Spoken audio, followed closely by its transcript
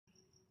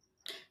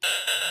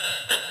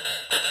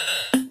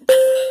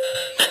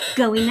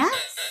Going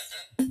nuts.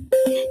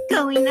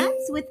 Going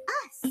nuts with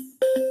us.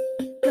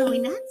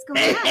 Going nuts,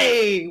 going nuts.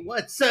 Hey,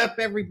 what's up,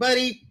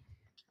 everybody?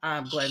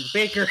 I'm Glenn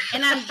Baker.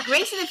 And I'm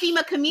Gracie, the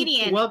female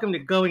comedian. Welcome to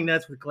Going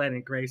Nuts with Glenn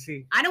and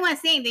Gracie. I don't want to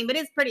say anything, but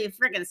it's pretty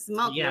freaking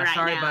smoky right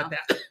sorry now. about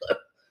that.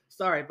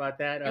 Sorry about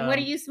that. And what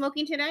are you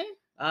smoking today?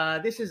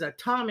 This is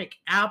Atomic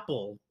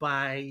Apple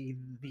by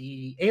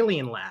the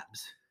Alien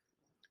Labs.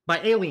 By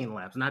Alien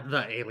Labs, not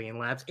the Alien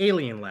Labs.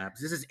 Alien Labs.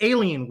 This is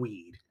alien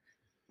weed.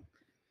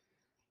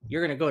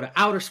 You're going to go to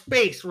outer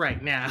space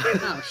right now.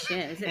 Oh,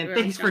 shit. Is it And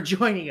really thanks for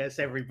joining us,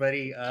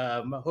 everybody.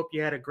 I hope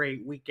you had a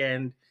great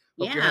weekend.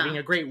 Hope you're having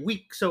a great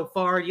week so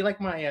far. You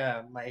like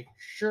my my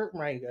shirt,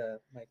 my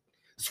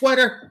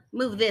sweater?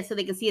 Move this so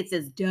they can see it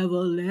says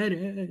double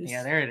lettuce.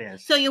 Yeah, there it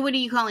is. So what are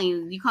you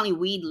calling? You calling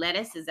weed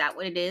lettuce? Is that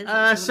what it is?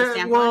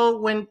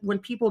 When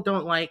people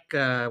don't like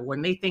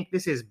when they think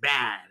this is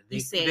bad,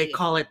 they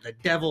call it the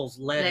devil's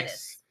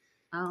lettuce.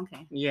 Oh,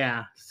 okay.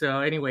 Yeah.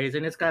 So, anyways,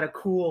 and it's got a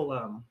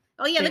cool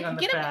Oh yeah, thing get on up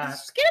the so they back.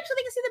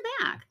 can see the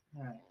back.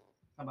 All right.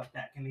 How about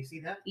that? Can they see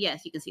that?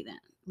 Yes, you can see that.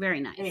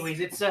 Very nice. Anyways,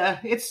 it's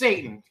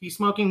Satan. He's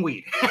smoking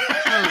weed.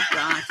 Oh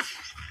gosh,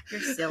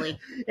 you're silly.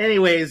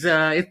 Anyways,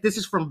 this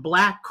is from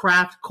Black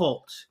Craft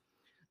Cult.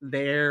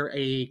 They're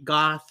a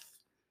goth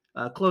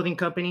clothing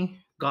company,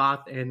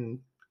 goth and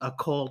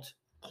occult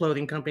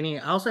clothing company.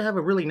 I also have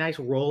a really nice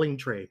rolling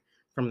tray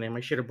from them.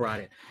 I should have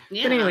brought it.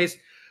 Yeah. But anyways,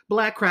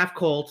 Black Craft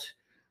Cult,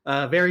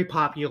 very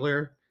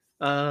popular.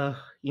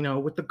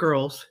 With the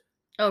girls.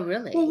 Oh,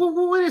 really? Well,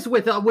 what is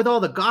with all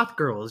the goth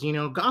girls? You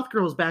know, goth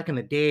girls back in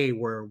the day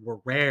were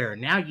rare.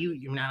 Now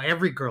now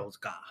every girl's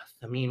goth.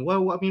 I mean,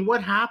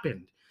 what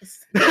happened?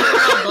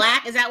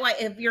 Black? Is that why?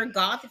 If you're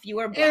goth, if you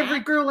were black?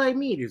 Every girl I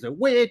meet is a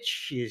witch.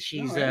 She's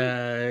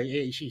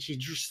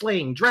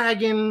slaying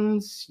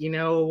dragons. You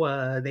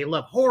know, they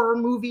love horror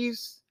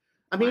movies.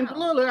 I mean,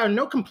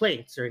 no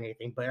complaints or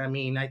anything, but I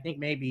mean, I think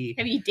maybe.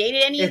 Have you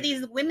dated any of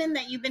these women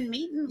that you've been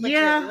meeting?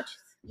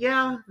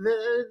 Yeah.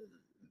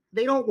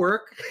 They don't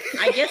work.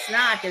 I guess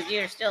not, because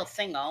you're still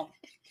single.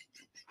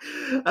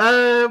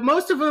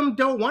 Most of them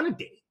don't want to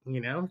date. You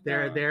know,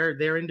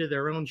 they're into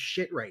their own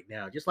shit right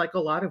now, just like a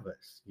lot of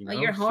us. You know?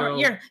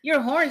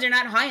 Your horns are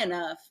not high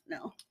enough.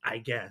 No, I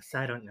guess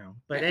I don't know,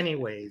 but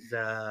anyways,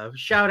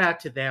 shout out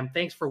to them.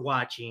 Thanks for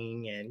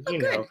watching, and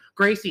know,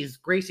 Gracie's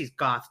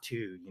goth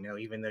too. You know,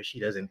 even though she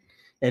doesn't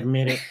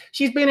admit it,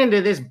 she's been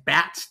into this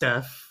bat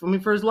stuff. I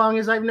mean, for as long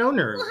as I've known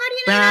her. Well, how do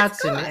you know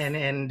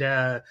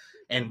bats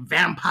and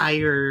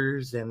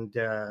vampires and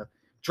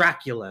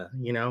Dracula.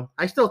 You know,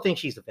 I still think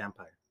she's a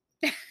vampire.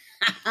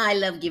 I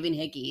love giving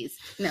hickeys.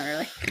 No,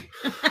 really.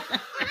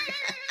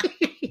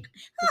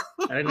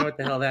 I don't know what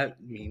the hell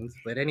that means,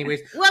 but anyways.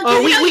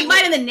 Well, you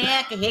bite in the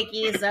neck, a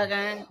hickey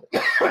sucker.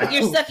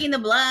 You're sucking the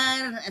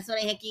blood. That's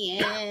what a hickey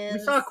is. We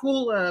saw a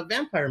cool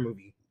vampire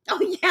movie. Oh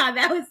yeah,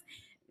 that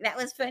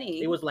was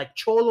funny. It was like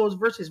cholos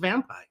versus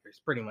vampires,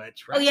 pretty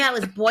much, right? Oh yeah, it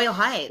was Boyle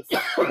Heights.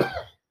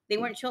 They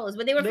weren't cholos,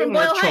 but they were from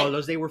Boyle Heights.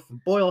 Cholos. They were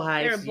from Boyle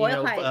Heights. They were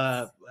Boyle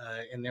Heights.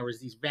 And there was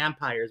these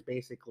vampires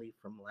basically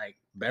from like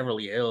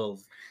Beverly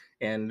Hills,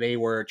 and they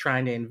were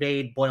trying to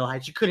invade Boyle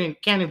Heights. You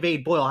can't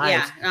invade Boyle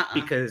Heights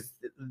because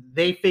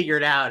they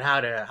figured out how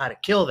to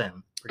kill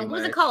them. What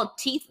was it called?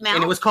 Teeth Mouth?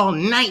 And it was called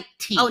Night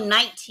Teeth. Oh,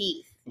 Night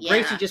Teeth. Yeah.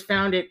 Gracie just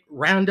found it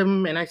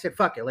random, and I said,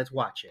 "Fuck it, let's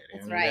watch it."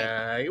 That's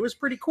right. It was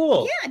pretty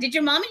cool. Yeah. Did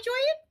your mom enjoy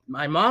it?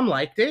 My mom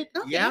liked it.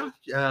 Okay. Yeah.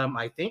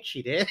 I think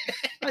she did.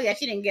 Oh yeah,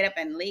 she didn't get up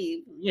and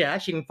leave. Yeah,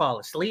 she didn't fall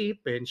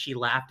asleep, and she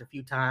laughed a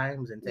few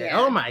times and said,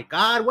 "Oh my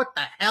God, what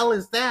the hell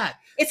is that?"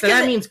 So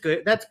that means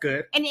good. That's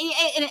good. And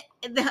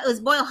it was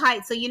Boyle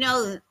Heights, so you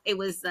know it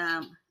was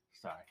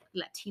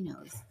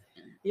Latinos.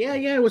 Yeah,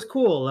 it was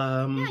cool.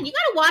 Yeah, you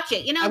gotta watch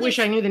it. You know, I wish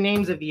I knew the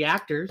names of the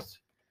actors.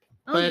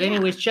 But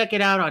anyways, check it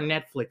out on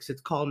Netflix.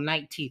 It's called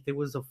Night Teeth. It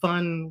was a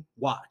fun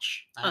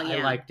watch.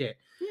 I liked it.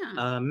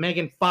 Yeah.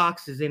 Megan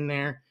Fox is in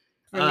there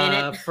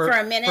for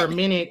a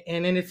minute,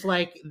 and then it's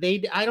like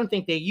I don't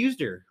think they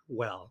used her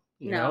well.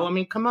 You know, I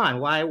mean, come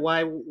on,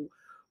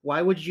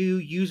 why would you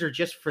use her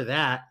just for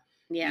that?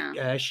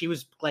 Yeah. She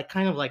was like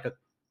kind of like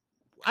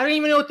I don't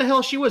even know what the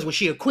hell she was. Was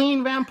she a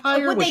queen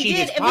vampire? Was she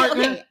his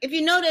partner? If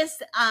you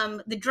notice,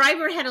 the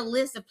driver had a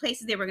list of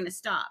places they were going to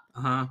stop.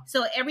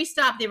 So every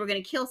stop they were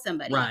going to kill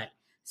somebody. Right.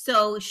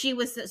 So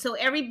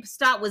every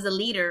stop was a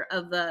leader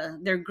of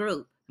their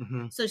group.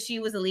 Mm-hmm. So she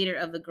was a leader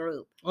of the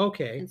group.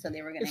 Okay. And so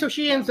they were going to. So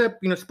she ends up,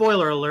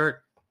 spoiler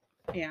alert.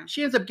 Yeah.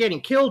 She ends up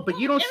getting killed, but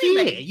you don't see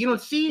it. You don't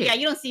see it. Yeah,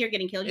 you don't see her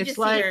getting killed. You it's just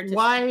like, see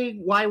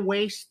her. Why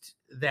waste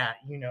that?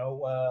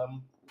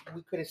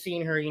 We could have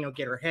seen her,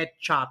 get her head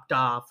chopped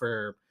off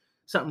or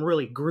something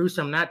really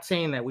gruesome. Not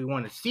saying that we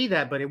want to see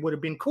that, but it would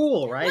have been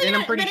cool, right? Well, and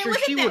I'm pretty sure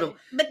she would have.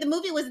 But the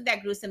movie wasn't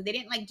that gruesome. They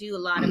didn't do a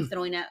lot of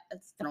throwing up.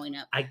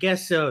 I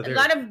guess so.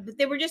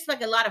 They were just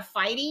like a lot of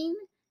fighting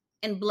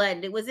and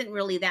blood. It wasn't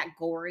really that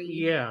gory.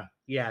 Yeah,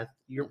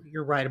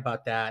 you're right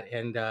about that.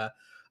 And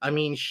I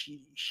mean,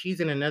 she's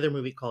in another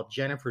movie called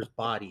Jennifer's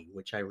Body,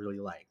 which I really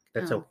like.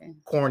 That's a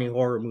corny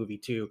horror movie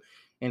too,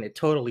 and it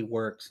totally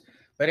works.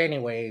 But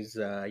anyways,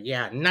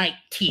 yeah, Night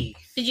Teeth.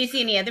 Did you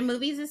see any other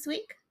movies this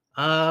week?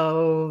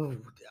 Oh,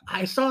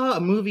 I saw a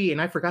movie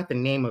and I forgot the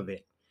name of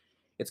it.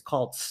 It's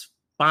called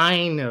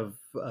Spine of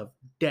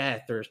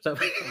Death or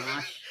something.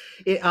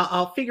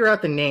 I'll figure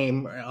out the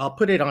name. I'll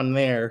put it on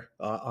there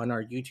on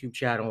our YouTube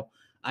channel.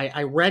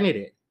 I rented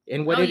it,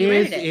 and what it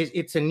is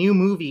it's a new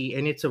movie,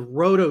 and it's a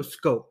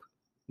rotoscope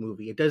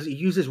movie. It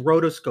uses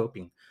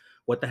rotoscoping.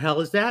 What the hell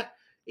is that?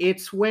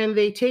 It's when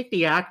they take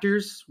the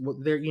actors,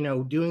 they're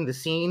doing the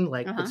scene,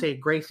 like let's say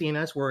Gracie and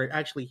Us, we're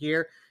actually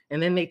here.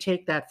 And then they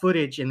take that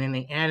footage and then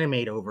they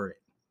animate over it.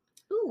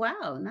 Oh,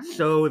 wow. Nice.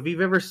 So if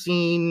you've ever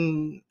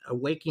seen A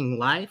Waking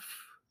Life,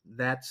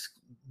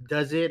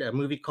 does it. A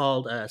movie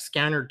called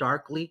Scanner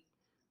Darkly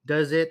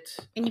does it.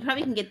 And you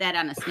probably can get that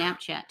on a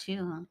Snapchat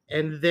too, huh?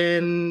 And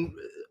then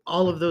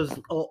all of those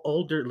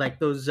older, like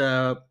those,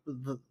 the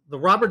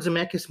Robert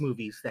Zemeckis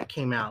movies that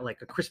came out,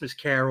 like A Christmas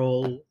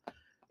Carol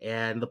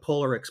and The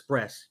Polar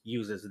Express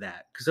uses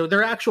that. So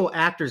they're actual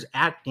actors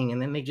acting and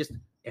then they just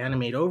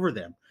animate over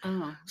them.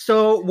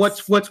 So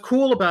what's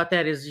cool about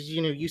that is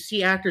you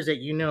see actors that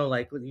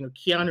like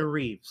Keanu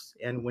Reeves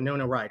and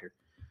Winona Ryder,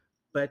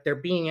 but they're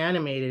being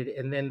animated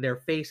and then their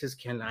faces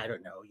can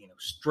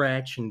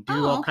stretch and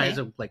do all kinds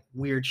of like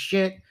weird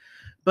shit.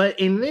 But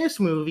in this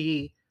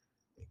movie,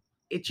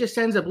 it just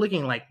ends up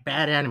looking like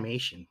bad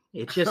animation.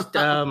 It just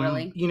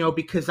really?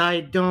 Because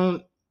I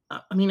don't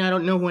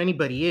know who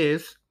anybody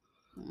is.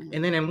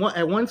 And then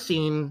at one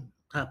scene,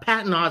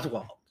 Patton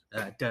Oswalt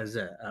does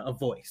a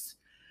voice.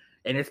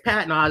 And it's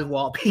Patton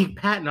Oswalt being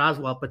Patton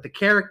Oswalt, but the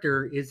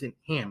character isn't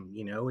him,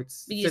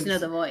 It's you just know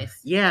the voice.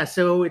 Yeah,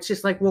 so it's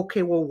just like,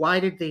 okay, well, why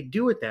did they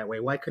do it that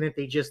way? Why couldn't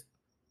they just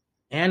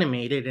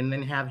animate it and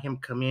then have him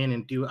come in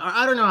and do it?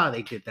 I don't know how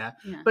they did that.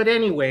 Yeah. But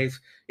anyways,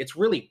 it's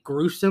really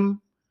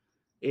gruesome.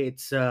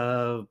 It's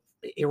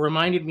it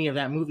reminded me of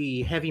that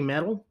movie Heavy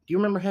Metal. Do you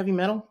remember Heavy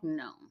Metal?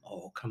 No.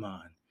 Oh, come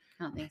on.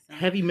 I don't think so.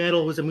 Heavy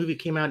Metal was a movie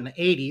that came out in the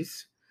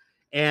 80s,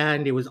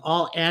 and it was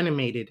all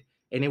animated.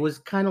 And it was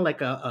kind of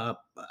like a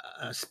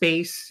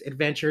space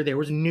adventure. There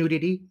was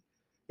nudity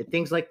and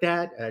things like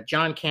that.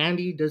 John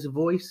Candy does a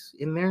voice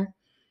in there.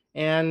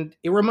 And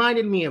it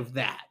reminded me of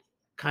that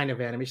kind of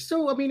animation.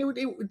 So,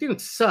 it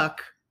didn't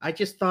suck. I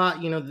just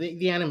thought,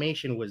 the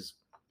animation was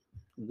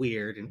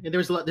weird. And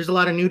there's a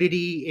lot of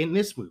nudity in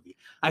this movie.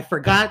 I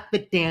forgot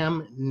the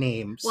damn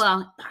names.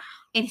 Well,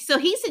 and so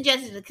he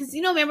suggested, because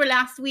remember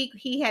last week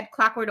he had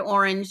Clockwork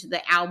Orange,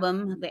 the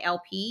album, the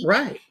LP.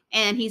 Right.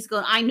 And he's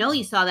going, I know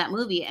you saw that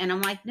movie. And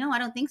I'm like, no, I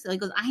don't think so. He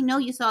goes, I know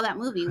you saw that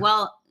movie.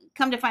 Well,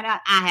 come to find out,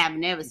 I have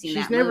never seen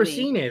that movie. She's never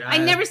seen it.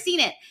 I've never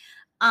seen it.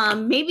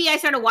 Maybe I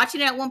started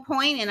watching it at one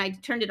point and I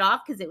turned it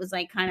off because it was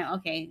like kind of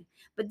okay.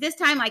 But this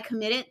time I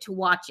committed to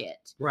watch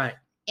it. Right.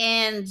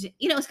 And,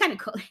 it's kind of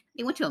cool.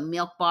 They went to a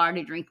milk bar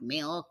to drink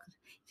milk.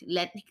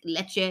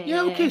 Leche.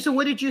 Yeah, okay. So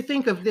what did you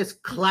think of this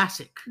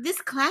classic? This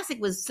classic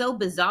was so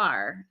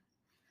bizarre.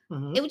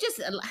 Mm-hmm. It was just,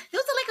 there was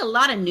like a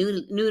lot of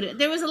nude.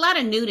 There was a lot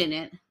of nude in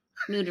it.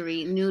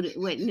 Nude.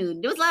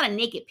 There was a lot of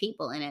naked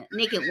people in it,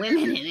 naked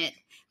women in it.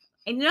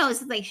 And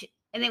it's like,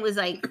 and it was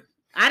like,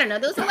 I don't know,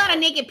 there was a lot of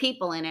naked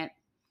people in it.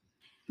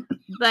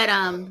 But,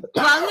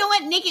 well, you know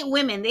what? Naked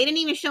women, they didn't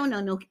even show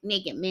no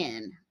naked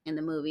men in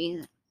the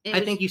movie. I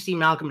think you see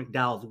Malcolm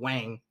McDowell's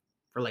wang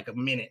for like a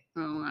minute.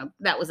 Oh,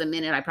 that was a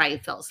minute. I probably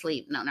fell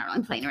asleep. No,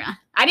 I'm playing around.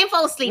 I didn't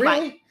fall asleep.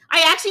 Really?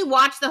 I actually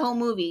watched the whole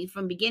movie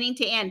from beginning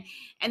to end.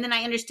 And then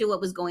I understood what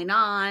was going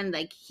on.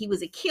 Like he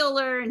was a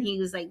killer and he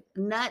was like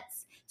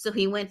nuts. So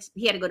he had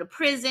to go to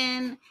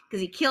prison because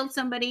he killed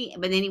somebody.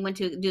 But then he went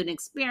to do an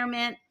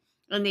experiment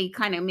and they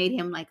kind of made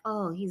him like,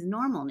 oh, he's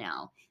normal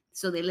now.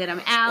 So they let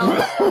him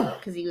out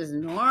because he was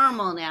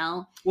normal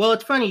now. Well,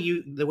 it's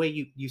funny the way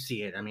you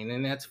see it.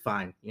 And that's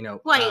fine.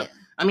 Why?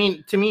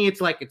 To me, it's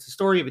like it's a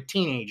story of a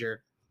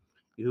teenager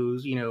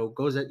who's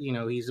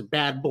he's a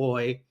bad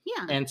boy.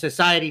 Yeah. And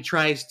society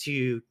tries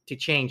to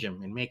change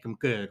him and make him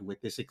good with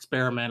this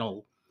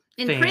experimental.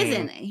 In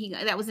prison,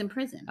 that was in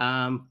prison.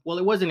 Well,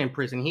 it wasn't in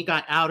prison. He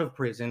got out of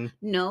prison.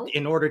 No.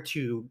 In order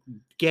to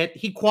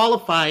he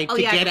qualified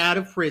get out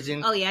of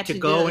prison. Oh yeah. To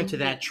go into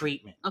that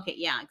treatment. Okay.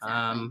 Yeah.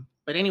 Exactly.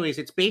 But anyways,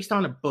 it's based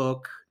on a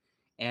book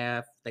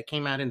that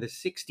came out in the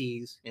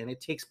 60s, and it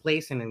takes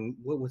place in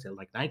what was it,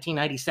 like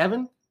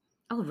 1997?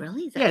 Oh,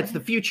 really? Yeah, it's the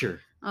future.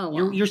 Oh,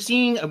 wow. You're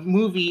seeing a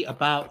movie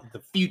about the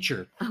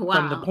future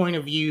from the point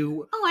of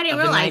view. Oh, I didn't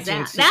realize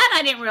that.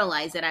 I didn't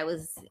realize that I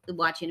was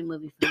watching a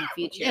movie from the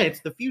future. Yeah, it's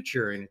the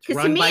future, and it's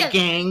run by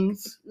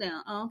gangs.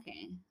 No,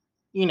 okay.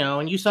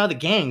 And you saw the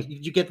gangs.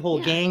 Did you get the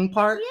whole gang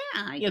part?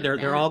 Yeah,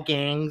 they're all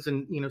gangs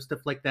and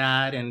stuff like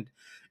that. And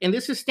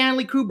this is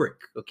Stanley Kubrick.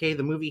 Okay,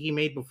 the movie he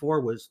made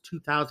before was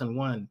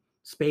 2001: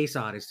 Space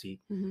Odyssey,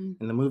 and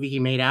the movie he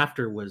made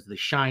after was The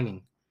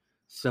Shining.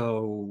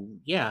 So,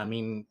 yeah,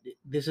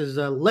 this is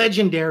a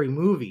legendary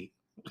movie.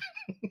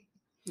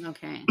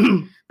 Okay.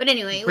 But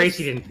anyway.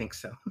 Gracie didn't think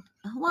so.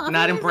 Well,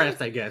 not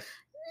impressed, I guess.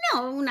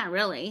 No, not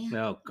really.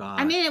 Oh,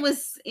 God. It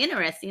was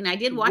interesting. I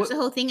did watch the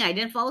whole thing. I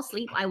didn't fall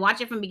asleep. I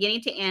watched it from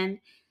beginning to end.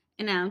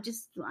 And I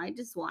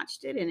just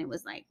watched it. And it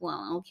was like,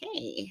 well,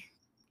 okay.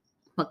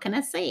 What can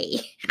I say?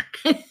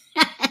 I'm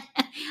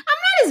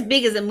not as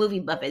big as a movie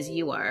buff as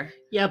you are.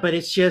 Yeah, but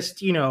it's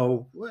just,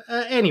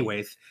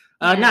 anyways.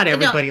 Yeah, Not no.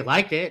 everybody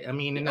liked it. I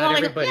mean, not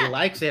everybody yeah,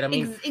 likes it. I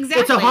mean,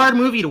 exactly. it's a hard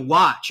movie to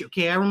watch.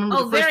 Okay, I remember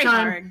the first very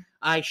time hard.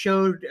 I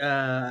showed.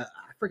 I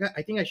forgot.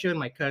 I think I showed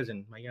my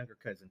cousin, my younger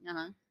cousin,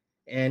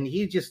 and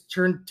he just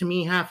turned to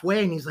me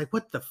halfway, and he's like,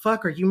 "What the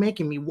fuck are you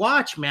making me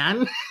watch,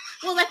 man?"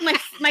 Well, like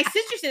my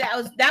sister said,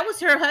 that was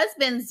her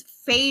husband's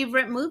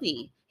favorite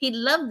movie. He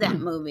loved that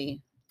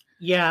movie.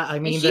 Yeah, I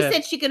mean, and she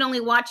said she could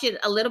only watch it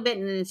a little bit,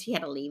 and then she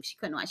had to leave. She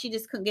couldn't watch. She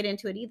just couldn't get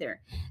into it either.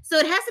 So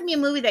it has to be a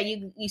movie that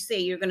you say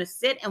you're going to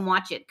sit and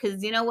watch it,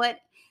 because you know what?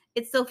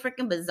 It's so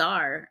freaking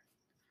bizarre.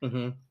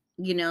 Mm-hmm.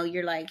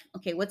 You're like,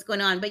 okay, what's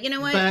going on? But you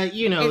know what? But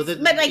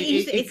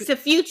it's the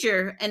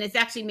future, and it's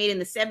actually made in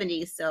the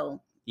 70s. So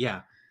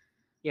yeah.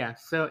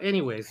 So,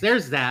 anyways,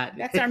 there's that.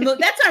 That's our movie.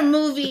 That's our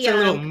movie. It's a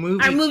little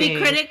movie. Our movie thing.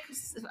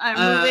 critics.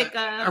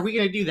 Are we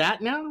gonna do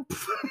that now?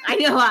 I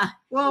know.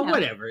 Well,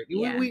 whatever.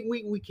 Yeah.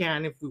 We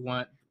can if we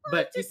want.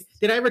 But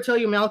did I ever tell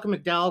you Malcolm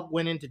McDowell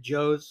went into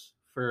Joe's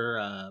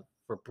for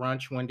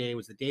brunch one day? It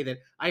was the day that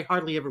I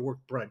hardly ever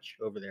worked brunch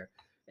over there,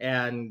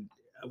 and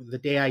the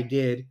day I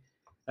did,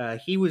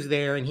 he was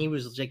there, and he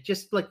was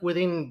just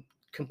within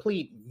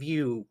complete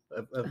view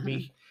of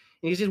me,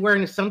 and he's just wearing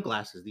his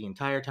sunglasses the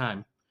entire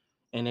time.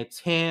 And it's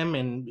him.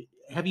 And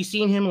have you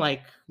seen him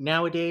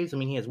nowadays? I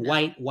mean, he has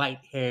white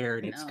hair,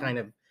 and it's kind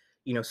of,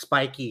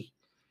 spiky.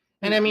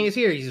 And I mean, he's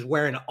here. He's just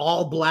wearing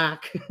all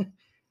black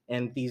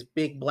and these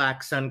big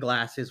black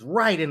sunglasses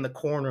right in the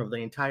corner of the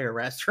entire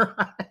restaurant.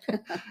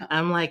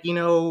 I'm like,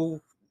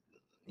 you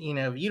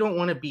you don't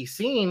want to be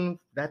seen.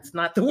 That's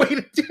not the way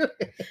to do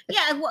it.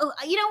 Yeah. Well,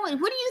 what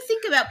do you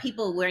think about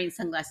people wearing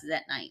sunglasses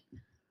at night?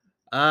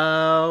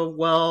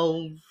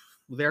 Well,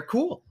 they're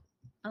cool.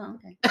 Oh,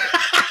 okay.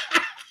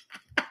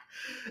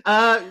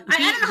 I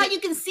don't know how you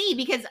can see,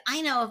 because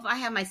I know if I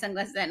have my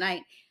sunglasses at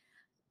night,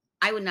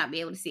 I would not be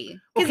able to see.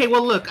 Okay,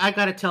 well, look, I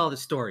got to tell the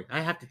story.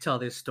 I have to tell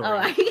this story.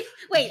 Oh,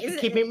 wait,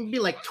 it may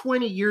be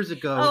 20 years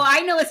ago. Oh,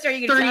 I know a story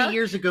you're going to tell. 30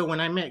 years ago when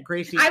I met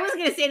Gracie. I was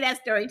going to say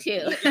that story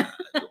too.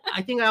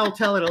 I think I'll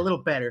tell it a little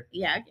better.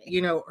 Yeah.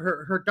 Okay.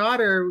 Her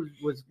daughter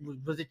was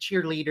a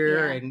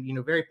cheerleader,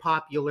 and very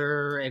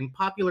popular, and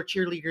popular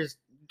cheerleaders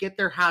get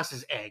their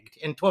houses egged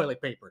and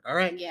toilet papered. All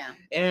right. Yeah.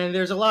 And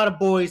there's a lot of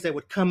boys that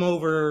would come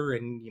over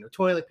and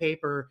toilet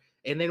paper.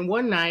 And then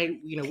one night,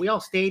 we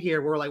all stayed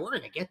here. We're like, we're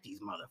gonna get these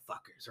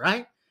motherfuckers,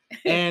 right?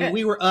 And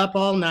we were up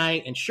all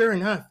night, and sure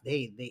enough,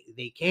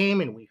 they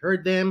came, and we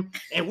heard them,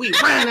 and we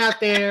ran out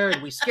there,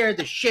 and we scared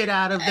the shit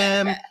out of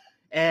them.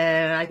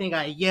 And I think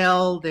I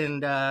yelled,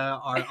 and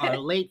our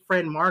late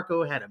friend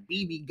Marco had a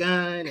BB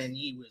gun, and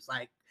he was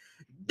like,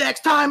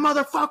 "Next time,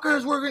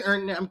 motherfuckers, we're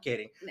gonna." No, I'm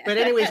kidding. But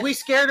anyways, we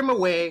scared him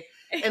away,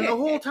 and the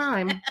whole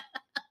time,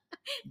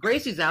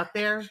 Gracie's out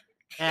there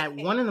at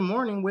 1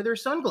 a.m. with her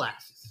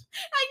sunglasses.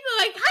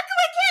 I'm like, how come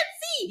I can't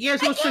see? Yeah,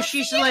 so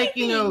she's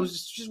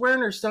she's wearing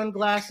her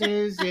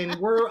sunglasses, and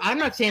I'm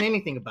not saying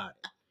anything about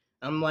it.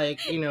 I'm like,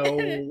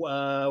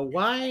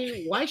 why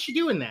is she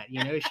doing that?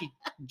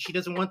 She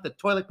doesn't want the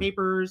toilet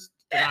papers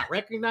to not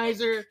recognize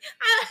her.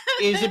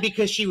 Is it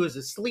because she was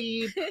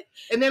asleep?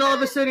 And then all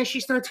of a sudden she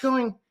starts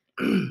going,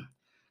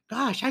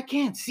 gosh, I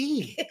can't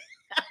see.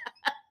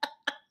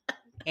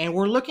 And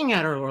we're looking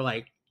at her, we're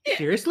like,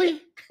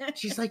 seriously?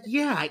 She's like,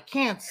 yeah, I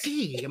can't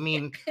see. I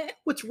mean,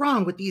 what's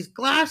wrong with these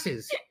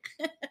glasses?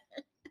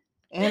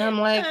 And I'm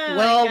like,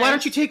 well, why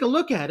don't you take a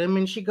look at them?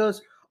 And she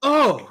goes,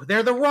 oh,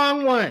 they're the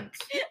wrong ones.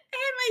 I had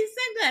my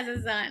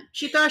sunglasses on.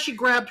 She thought she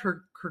grabbed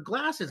her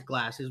glasses.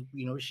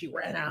 She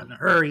ran out in a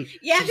hurry.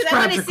 Yeah, she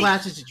grabbed her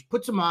glasses and she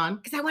puts them on.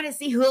 Because I want to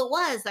see who it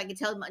was, so I could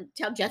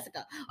tell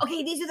Jessica,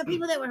 okay, these are the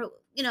people that were,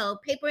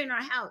 papering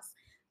our house.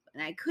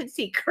 And I couldn't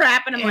see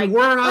crap, and I'm like,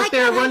 we're out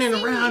there running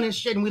around and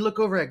shit, and we look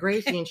over at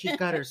Gracie, and she's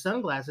got her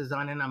sunglasses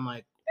on, and I'm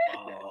like,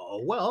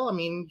 oh, well, I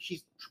mean,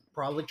 she's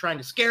probably trying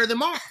to scare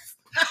them off.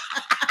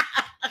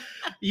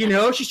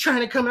 She's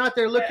trying to come out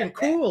there looking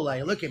cool,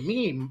 like, look at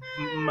me,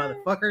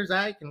 motherfuckers,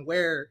 I can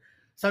wear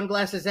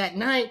sunglasses at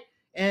night.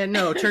 And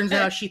no, it turns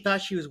out she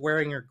thought she was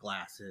wearing her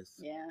glasses.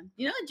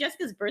 Yeah.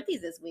 Jessica's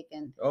birthday's this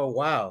weekend. Oh,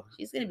 wow.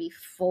 She's going to be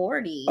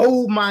 40.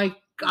 Oh, my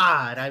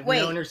God. I've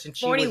known her since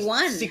 41. She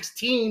was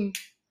 16.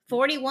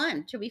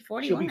 41. She'll be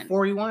 41. She'll be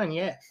 41,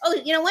 yes. Oh,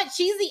 you know what?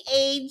 She's the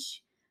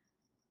age.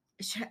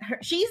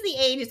 She's the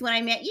age is when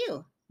I met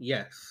you.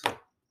 Yes.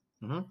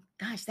 Mm-hmm.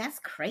 Gosh, that's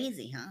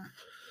crazy, huh?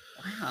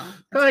 Wow.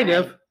 Kind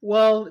of.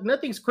 Well,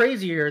 nothing's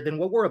crazier than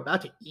what we're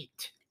about to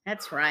eat.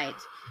 That's right.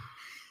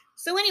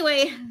 So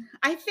anyway,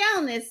 I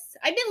found this.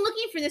 I've been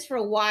looking for this for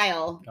a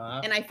while,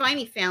 and I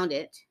finally found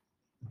it.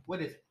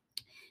 What is it?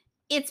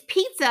 It's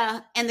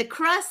pizza, and the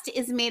crust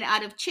is made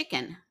out of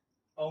chicken.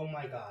 Oh,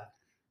 my God.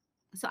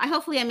 So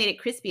hopefully I made it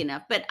crispy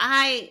enough, but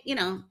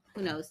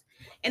who knows?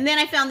 And then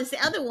I found this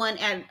other one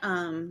at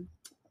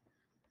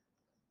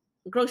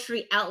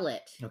Grocery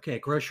Outlet. Okay,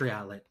 Grocery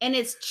Outlet. And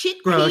it's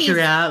chickpeas.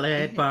 Grocery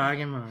Outlet,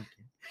 bargain market.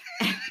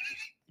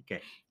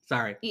 Okay,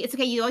 sorry. It's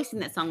okay. You always sing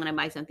that song when I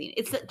buy something.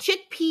 It's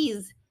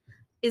chickpeas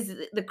is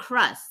the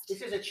crust.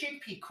 This is a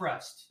chickpea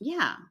crust.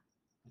 Yeah.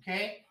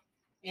 Okay.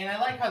 And I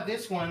like how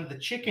this one, the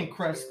chicken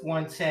crust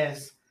one,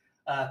 says,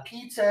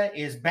 pizza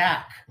is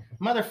back.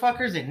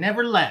 Motherfuckers, it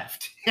never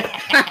left.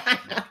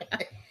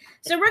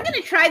 So we're going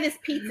to try this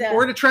pizza.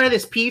 We're going to try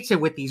this pizza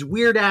with these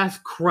weird ass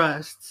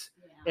crusts.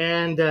 Yeah.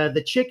 And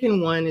the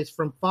chicken one is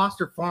from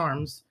Foster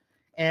Farms.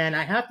 And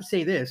I have to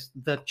say this,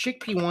 the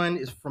chickpea one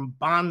is from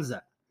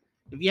Banza.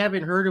 If you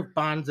haven't heard of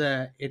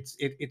Banza,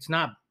 it's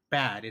not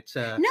bad. It's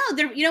a no,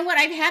 you know what?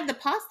 I've had the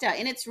pasta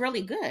and it's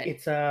really good.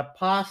 It's a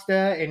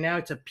pasta and now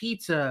it's a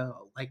pizza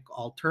like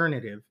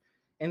alternative.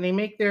 And they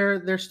make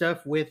their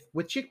stuff with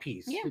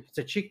chickpeas. Yeah. It's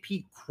a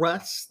chickpea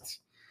crust.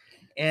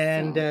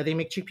 And they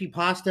make chickpea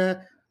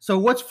pasta. So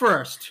what's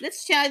first?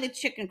 Let's try the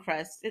chicken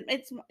crust.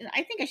 It's.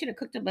 I think I should have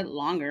cooked a bit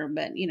longer,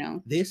 but you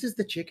know. This is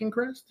the chicken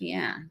crust?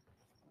 Yeah.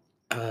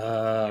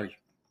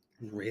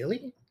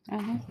 Really?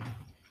 Uh-huh.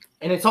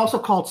 And it's also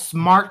called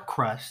smart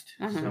crust.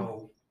 Uh-huh.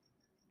 So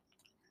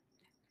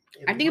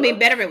I think it'd be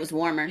better if it was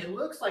warmer. It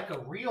looks like a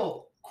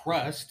real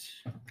crust.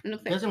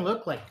 It doesn't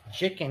look like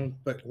chicken,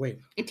 but wait.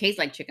 It tastes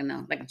like chicken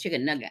though, like a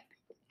chicken nugget.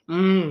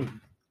 It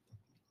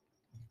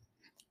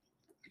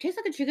tastes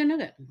like a chicken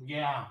nugget.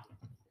 Yeah.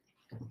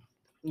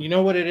 You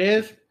know what it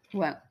is?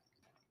 What?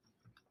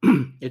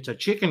 It's a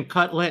chicken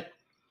cutlet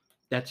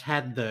that's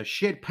had the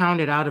shit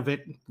pounded out of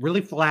it, really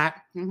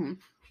flat. Mm-hmm.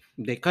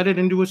 They cut it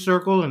into a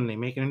circle and they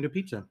make it into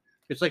pizza.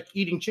 It's like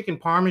eating chicken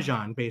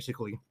parmesan,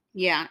 basically.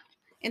 Yeah.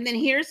 And then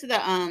here's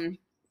the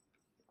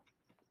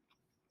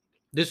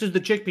This is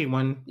the chickpea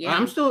one. Yeah.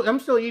 I'm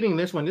still eating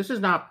this one. This is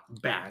not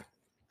bad.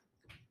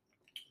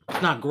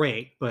 It's not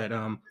great, but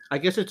I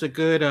guess it's a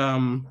good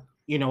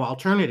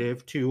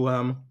alternative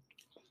to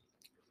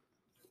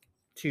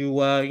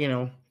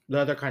the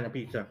other kind of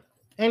pizza.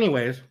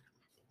 Anyways,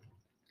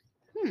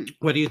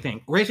 what do you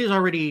think? Gracie's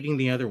already eating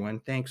the other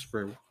one. Thanks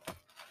for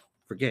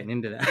getting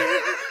into that.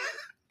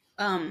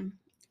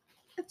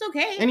 It's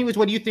okay. Anyways,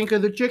 what do you think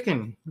of the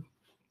chicken? First.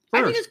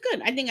 I think it's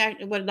good. I think I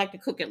would like to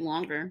cook it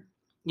longer.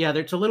 Yeah,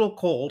 it's a little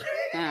cold.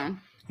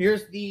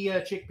 Here's the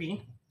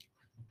chickpea.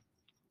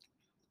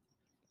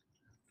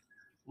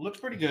 Looks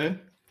pretty good.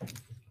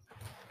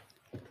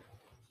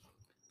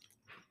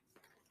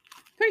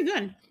 Pretty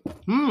good.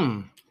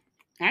 I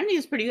think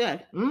it's pretty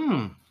good.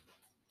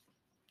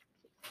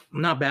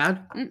 Not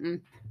bad.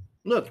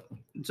 Look,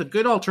 it's a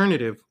good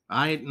alternative.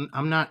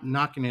 I'm not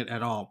knocking it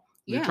at all.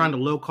 You're trying to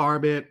low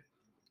carb it.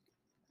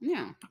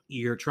 Yeah.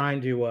 You're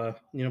trying to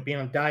be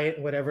on a diet,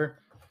 whatever.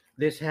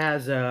 This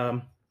has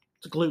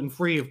it's gluten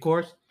free, of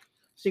course.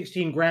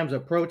 16 grams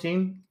of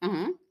protein.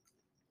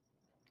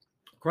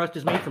 Crust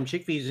is made from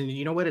chickpeas, and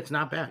you know what? It's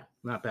not bad.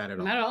 Not bad at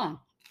all. Not at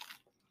all.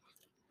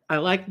 I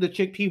like the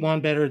chickpea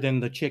one better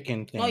than the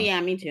chicken thing. Oh yeah,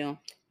 me too.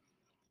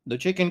 The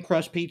chicken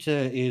crust pizza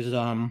is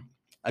a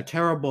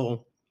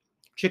terrible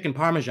chicken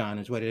parmesan,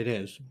 is what it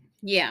is.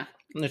 Yeah.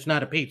 It's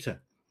not a pizza.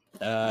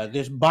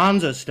 This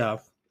Banza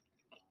stuff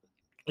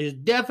is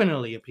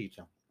definitely a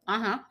pizza.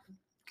 And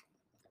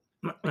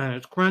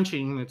it's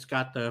crunchy and it's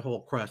got the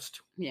whole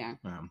crust. Yeah.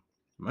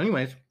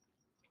 Anyways,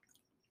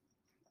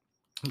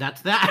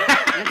 that's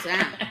that. That's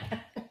that.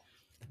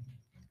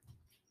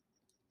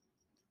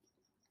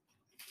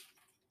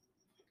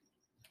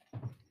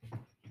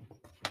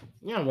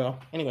 Yeah, well,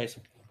 anyways.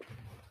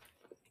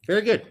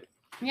 Very good.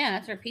 Yeah,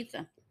 that's our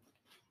pizza.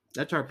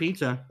 That's our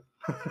pizza.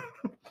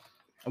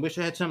 I wish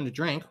I had something to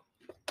drink.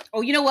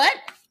 Oh, you know what?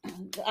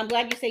 I'm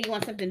glad you say you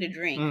want something to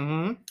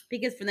drink.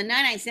 Because for the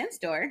 99-cent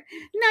store,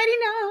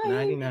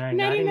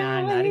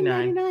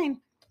 99.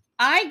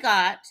 I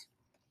got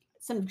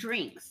some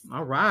drinks.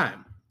 All right.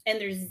 And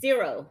there's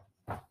zero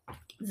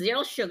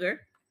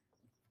sugar.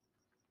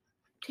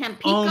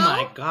 Tampico. Oh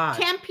my God.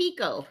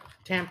 Tampico.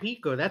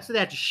 That's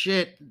that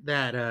shit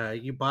that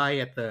you buy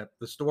at the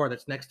store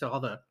that's next to all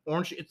the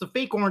orange. It's a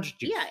fake orange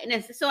juice. Yeah,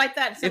 and so I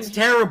thought it's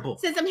terrible.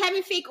 Since I'm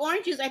having fake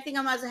orange juice, I think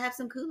I might as well have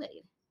some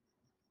Kool-Aid.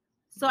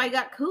 So I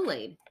got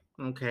Kool-Aid.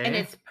 Okay. And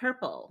it's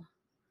purple.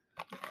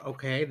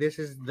 Okay, this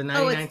is the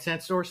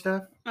 99-cent store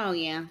stuff? Oh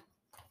yeah.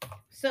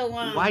 So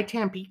why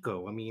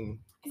Tampico? I mean,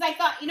 because I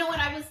thought, you know what,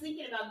 I was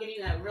thinking about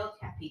getting a real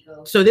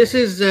Tampico. So this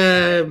is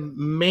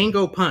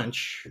mango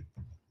punch.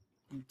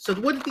 So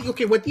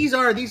what these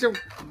are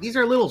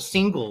little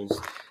singles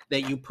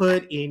that you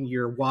put in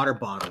your water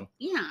bottle.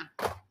 Yeah.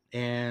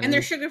 And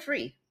they're sugar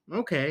free.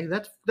 Okay,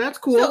 that's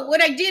cool. So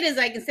what I did is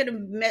instead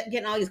of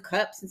getting all these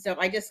cups and stuff,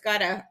 I just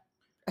got a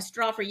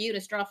straw for you,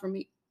 a straw for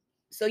me.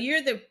 So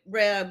you're the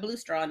blue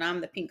straw and I'm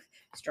the pink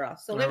straw.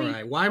 So let me.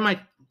 Why?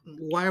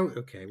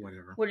 Okay,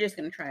 whatever. We're just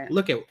gonna try it.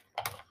 Look at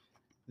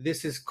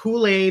this is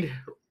Kool-Aid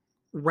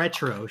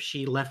Retro.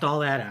 She left all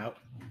that out.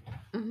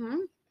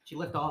 She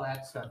left all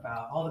that stuff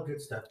out, all the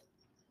good stuff.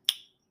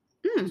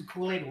 It's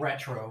Kool-Aid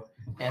Retro,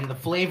 and the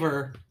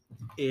flavor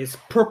is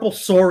Purple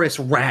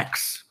Saurus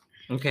Rex.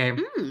 Okay,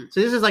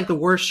 so this is like the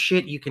worst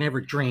shit you can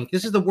ever drink.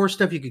 This is the worst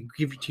stuff you could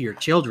give to your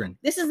children.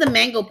 This is the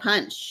mango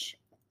punch,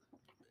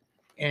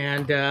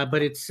 and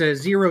but it's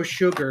zero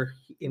sugar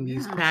in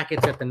these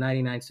packets at the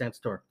 99-cent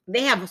store.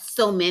 They have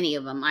so many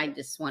of them. I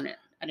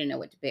didn't know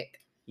what to pick.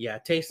 Yeah,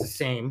 it tastes the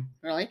same.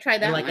 Really? Try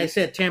that And like one. I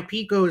said,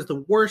 Tampico is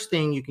the worst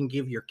thing you can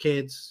give your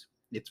kids.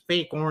 It's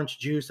fake orange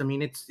juice. I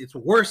mean, it's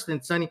worse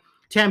than Sunny.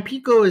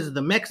 Tampico is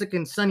the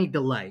Mexican Sunny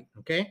Delight.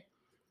 Okay.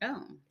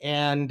 Oh.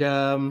 And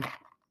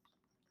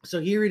so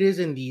here it is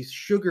in these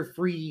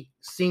sugar-free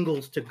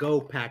singles to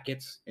go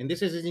packets, and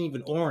this isn't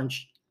even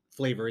orange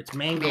flavor; it's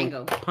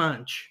mango.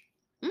 Punch.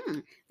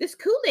 This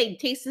Kool-Aid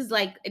tastes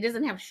like it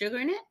doesn't have sugar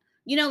in it.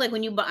 You know, like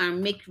when you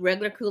make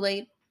regular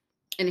Kool-Aid,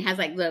 and it has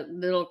like the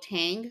little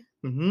tang.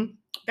 Mm-hmm.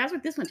 That's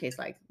what this one tastes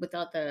like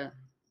without the.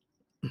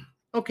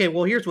 Okay,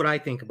 well, here's what I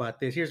think about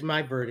this. Here's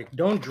my verdict: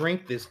 don't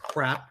drink this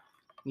crap,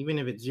 even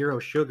if it's 0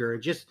 sugar.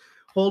 Just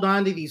hold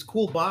on to these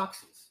cool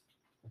boxes.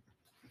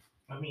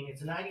 I mean,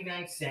 it's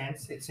 99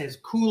 cents. It says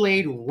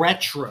Kool-Aid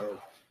Retro.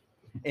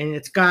 And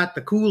it's got the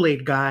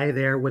Kool-Aid guy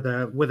there with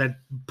a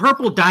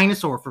purple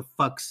dinosaur, for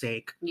fuck's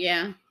sake.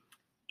 Yeah.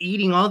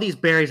 Eating all these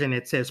berries, and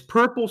it says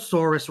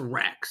Purplesaurus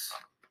Rex.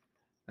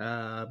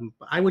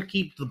 I would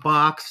keep the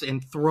box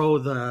and throw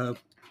the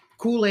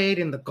Kool-Aid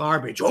in the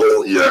garbage.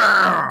 Oh,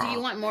 yeah! Do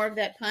you want more of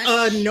that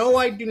punch? No,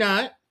 I do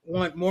not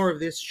want more of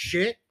this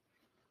shit.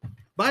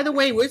 By the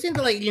way, wasn't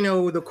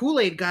the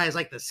Kool-Aid guy is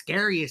like the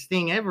scariest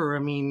thing ever. I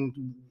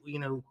mean,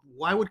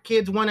 why would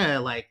kids want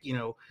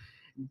to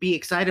be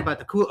excited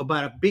about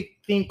about a big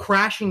thing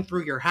crashing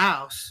through your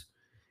house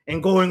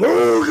and going,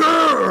 oh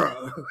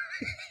yeah?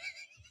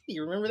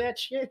 You remember that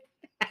shit?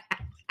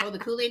 Oh, the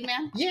Kool-Aid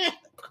man? Yeah,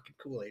 fucking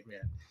Kool-Aid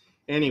man.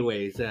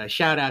 Anyways,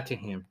 shout out to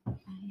him.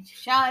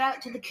 Shout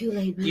out to the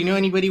Kool-Aid man. Do you know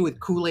anybody with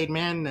Kool-Aid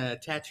man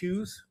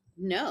tattoos?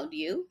 No, do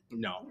you?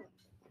 No.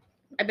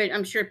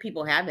 I'm sure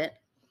people have it.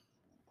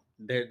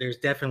 There's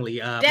definitely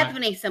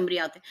somebody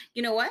out there.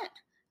 You know what?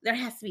 There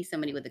has to be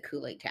somebody with a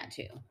Kool-Aid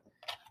tattoo.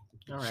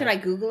 Right. Should I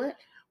Google it?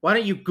 Why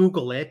don't you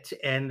Google it,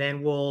 and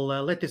then we'll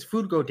let this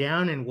food go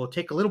down, and we'll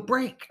take a little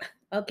break.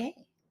 Okay.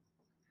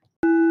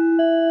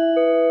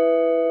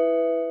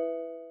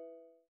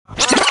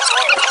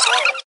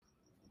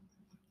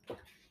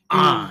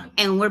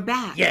 And we're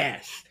back.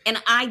 Yes.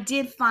 And I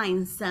did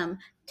find some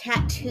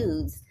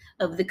tattoos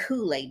of the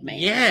Kool-Aid man.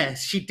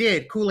 Yes, she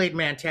did. Kool-Aid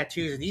man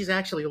tattoos. These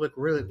actually look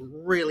really,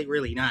 really,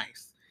 really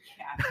nice.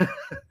 Yeah.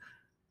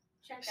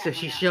 So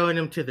she's showing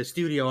them to the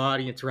studio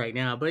audience right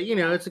now. But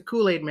it's a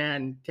Kool-Aid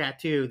man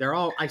tattoo.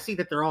 I see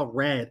that they're all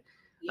red.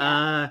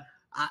 Yeah.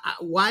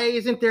 Why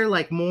isn't there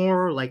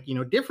more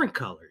different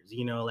colors?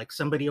 Like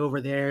somebody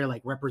over there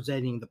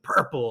representing the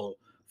purple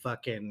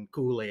fucking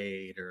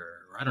Kool-Aid,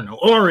 or I don't know,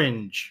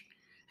 orange.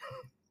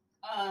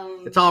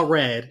 It's all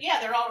red. Yeah,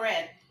 they're all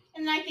red.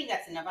 And I think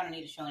that's enough. I don't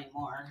need to show any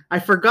more. I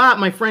forgot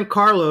my friend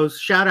Carlos.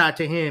 Shout out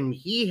to him.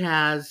 He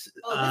has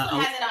this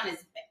one has it on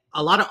his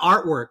a lot of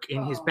artwork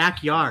in his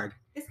backyard.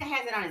 This guy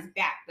has it on his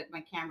back, but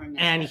my camera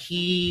missed and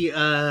he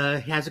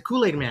has a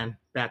Kool-Aid man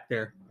back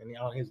there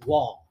on his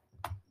wall.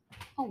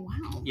 Oh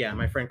wow! Yeah,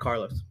 my friend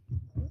Carlos.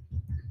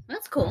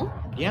 That's cool.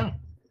 Yeah.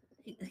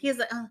 He's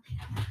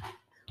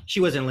She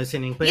wasn't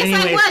listening, but yes,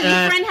 anyways, I was.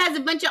 His friend has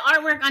a bunch of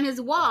artwork on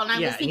his wall, and I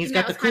was thinking he's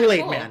got the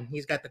Kool-Aid man.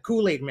 He's got the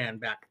Kool-Aid man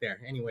back there.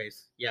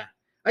 Anyways, yeah,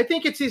 I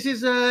think it's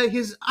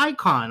his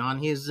icon on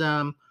his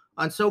on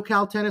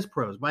SoCal Tennis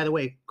Pros. By the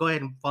way, go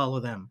ahead and follow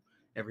them,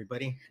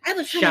 everybody.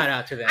 Shout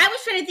out to them. I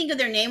was trying to think of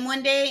their name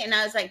one day, and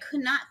I was like, could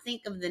not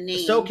think of the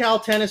name.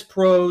 SoCal Tennis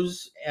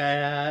Pros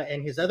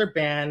and his other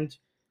band,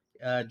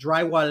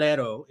 Dry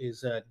Walero,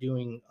 is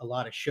doing a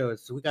lot of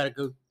shows, so we got to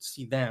go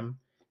see them.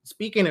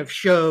 Speaking of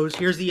shows,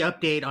 here's the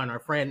update on our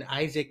friend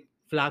Isaac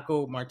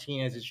Flaco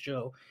Martinez's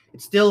show.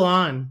 It's still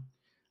on.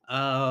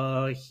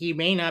 He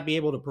may not be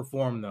able to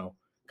perform though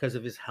because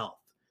of his health,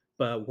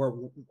 but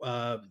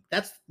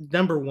that's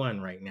number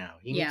one right now.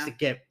 He needs to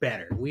get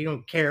better. We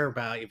don't care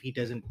about if he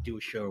doesn't do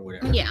a show or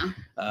whatever. Yeah.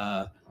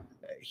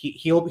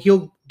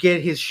 He'll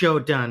get his show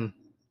done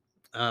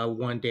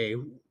one day,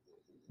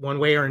 one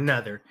way or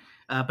another.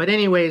 But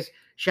anyways,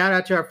 shout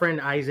out to our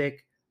friend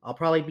Isaac. I'll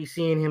probably be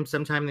seeing him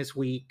sometime this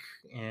week,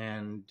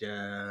 and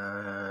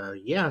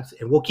and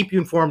we'll keep you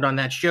informed on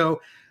that show,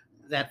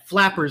 that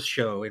Flappers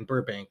show in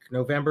Burbank,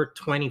 November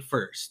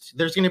 21st.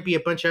 There's going to be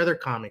a bunch of other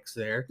comics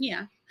there.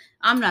 Yeah,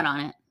 I'm not on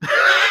it.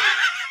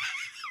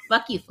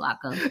 Fuck you,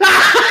 Flacco.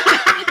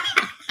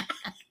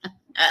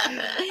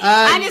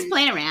 I'm just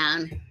playing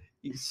around.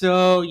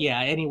 So yeah.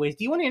 Anyways,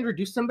 do you want to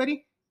introduce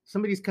somebody?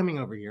 Somebody's coming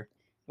over here.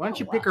 Why don't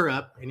you pick her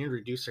up and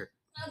introduce her?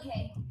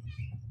 Okay.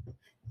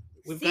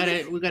 We've got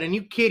a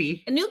new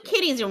kitty. A new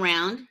kitty's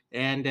around.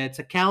 And it's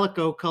a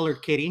calico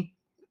colored kitty.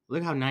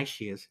 Look how nice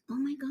she is. Oh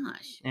my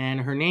gosh.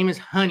 And her name is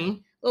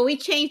Honey. Well, we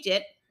changed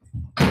it.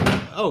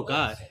 Oh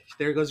God.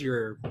 There goes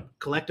your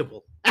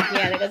collectible.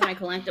 Yeah, there goes my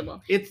collectible.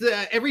 It's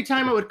every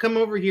time I would come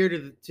over here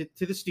to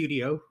the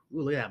studio.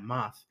 Ooh, look at that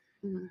moth.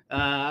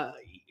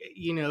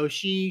 Mm-hmm.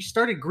 She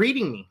started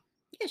greeting me.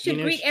 Yeah,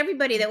 she'd greet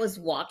everybody that would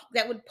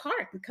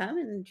park and come,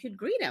 and she'd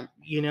greet them.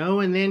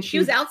 And then she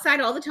was outside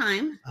all the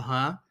time.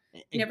 Uh-huh.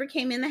 Never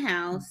came in the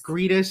house.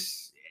 Greet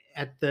us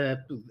at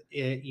the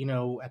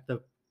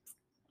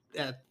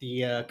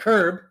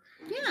curb.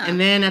 Yeah. And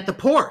then at the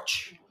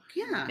porch.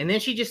 Yeah. And then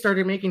she just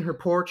started making her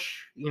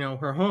porch,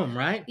 her home,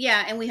 right?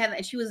 Yeah, and we had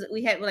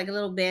like a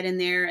little bed in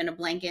there and a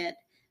blanket.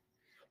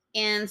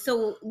 And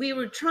so we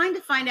were trying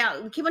to find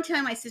out. We kept on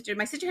telling my sister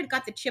had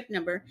got the chip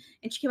number,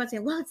 and she kept on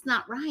saying, well, it's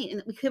not right.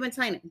 And we kept on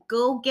telling her,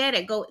 go get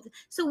it, go.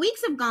 So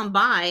weeks have gone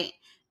by,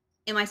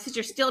 and my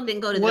sister still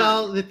didn't go to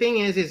the thing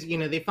is,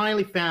 they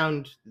finally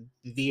found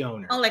the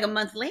owner. Oh, like a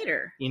month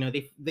later.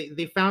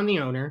 They found the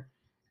owner,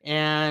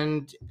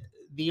 and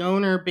the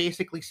owner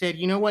basically said,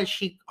 you know what,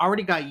 she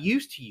already got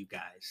used to you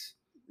guys.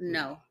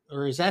 No.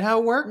 Or is that how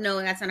it worked?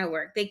 No, that's not how it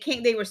worked.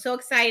 They were so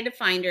excited to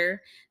find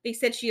her. They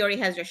said she already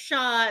has her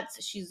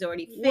shots. She's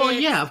already fixed. Well,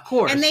 yeah, of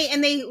course. And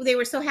they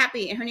were so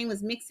happy. Her name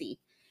was Mixie.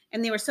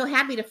 And they were so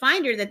happy to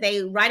find her that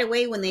they right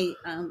away when they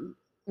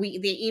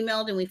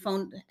emailed and we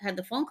had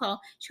the phone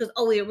call. She goes,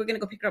 oh, we're going to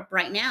go pick her up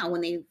right now.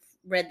 When they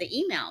read the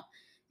email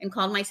and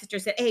called my sister,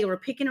 said, hey, we're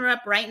picking her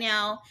up right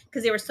now,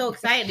 because they were so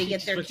excited to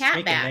get their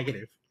cat back.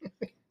 Negative.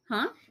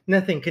 Huh?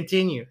 Nothing.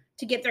 Continue.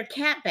 To get their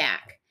cat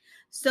back.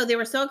 So they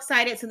were so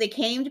excited. So they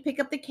came to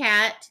pick up the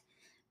cat,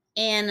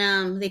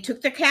 and they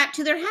took their cat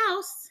to their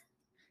house.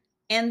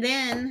 And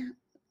then,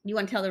 you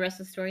want to tell the rest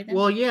of the story then?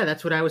 Well, yeah,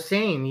 that's what I was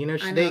saying.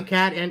 The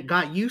cat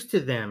got used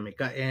to them.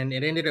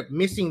 It ended up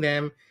missing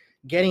them,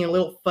 getting a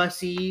little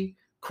fussy,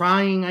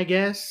 crying, I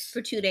guess.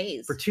 For 2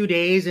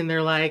 days. And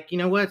they're like, you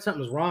know what?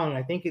 Something's wrong.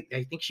 I think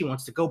she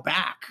wants to go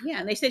back. Yeah,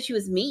 and they said she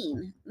was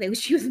mean.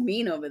 She was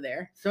mean over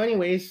there. So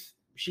anyways,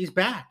 she's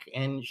back,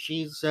 and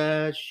she's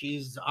ours.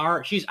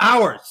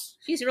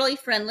 She's really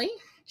friendly.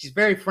 She's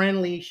very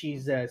friendly.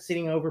 She's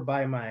sitting over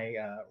by my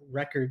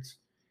records,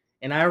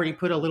 and I already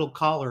put a little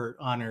collar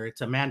on her.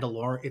 It's a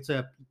Mandalorian. It's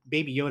a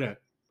Baby Yoda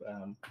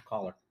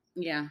collar.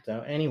 Yeah.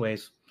 So,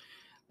 anyways,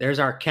 there's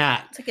our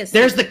cat. It's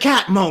there's the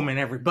cat moment,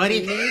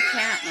 everybody. New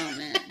cat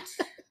moment.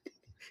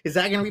 Is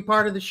that going to be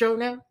part of the show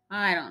now?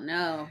 I don't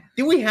know.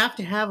 Do we have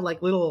to have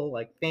like little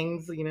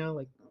things,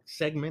 like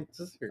segments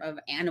of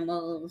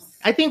animals?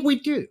 I think we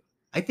do.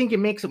 I think it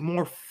makes it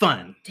more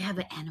fun to have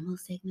an animal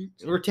segment,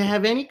 or to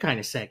have any kind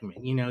of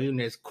segment, even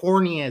as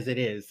corny as it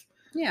is.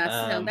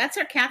 Yeah, so that's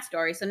our cat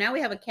story. So now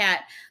we have a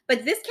cat,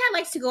 but this cat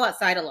likes to go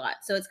outside a lot.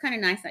 So it's kind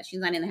of nice that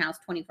she's not in the house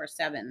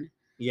 24/7.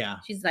 Yeah.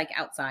 She's like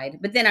outside.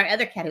 But then our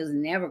other cat who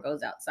never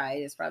goes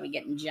outside is probably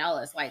getting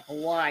jealous. Like,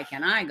 why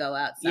can I go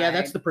outside? Yeah,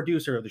 that's the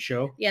producer of the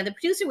show. Yeah, the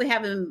producer, we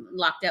have him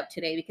locked up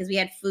today because we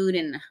had food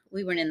and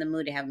we weren't in the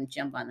mood to have him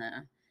jump on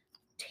the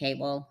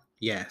table.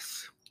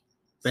 Yes.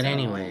 But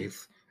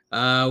anyways,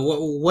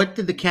 what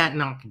did the cat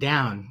knock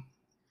down?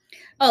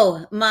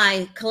 Oh,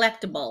 my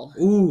collectible.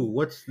 Ooh,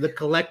 what's the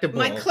collectible?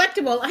 My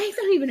collectible. I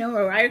don't even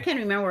know I can't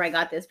remember where I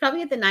got this.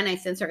 Probably at the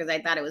 99-cent store because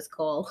I thought it was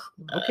cool.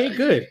 Okay,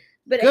 good.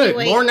 But good.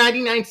 Anyway, More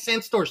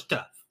 99-cent store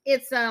stuff.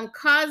 It's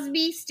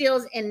Cosby,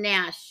 Stills, and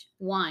Nash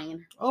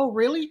wine. Oh,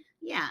 really?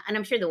 Yeah, and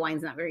I'm sure the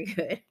wine's not very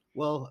good.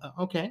 Well,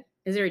 okay.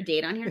 Is there a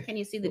date on here? Can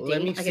you see the date?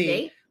 Let me see. A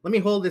date? Let me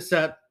hold this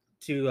up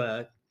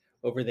to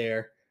over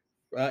there.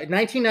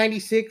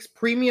 1996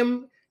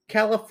 Premium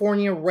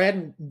California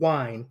Red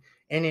Wine,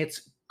 and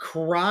it's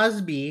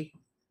Crosby,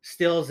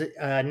 Stills,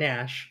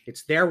 Nash.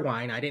 It's their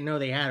wine. I didn't know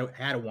they had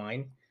a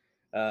wine.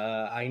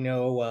 I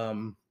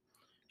know.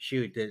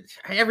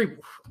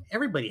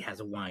 Everybody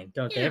has a wine,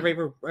 don't they? Every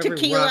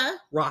tequila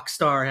rock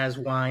star has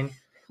wine.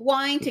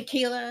 Wine,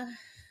 tequila.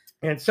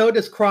 And so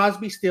does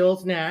Crosby,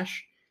 Stills,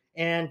 Nash.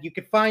 And you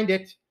could find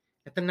it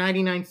at the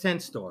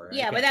 99-cent store.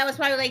 Yeah, but that was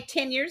probably like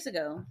 10 years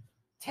ago.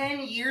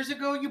 10 years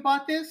ago you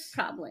bought this?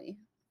 Probably.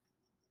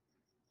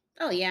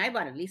 Oh, yeah, I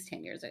bought it at least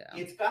 10 years ago.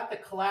 It's got the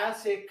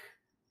classic,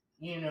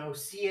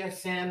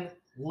 CSN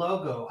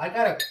logo. I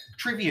got a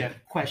trivia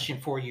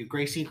question for you,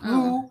 Gracie.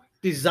 Who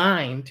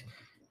designed,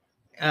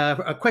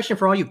 a question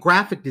for all you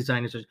graphic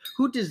designers,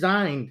 who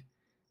designed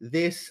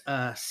this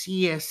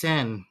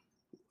CSN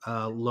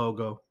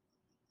logo?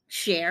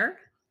 Cher?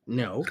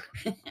 No.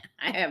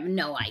 I have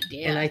no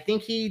idea. And I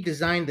think he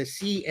designed the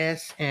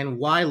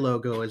CSNY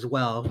logo as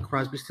well.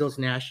 Crosby, Stills,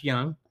 Nash,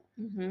 Young.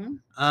 Mm-hmm.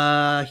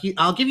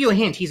 I'll give you a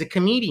hint. He's a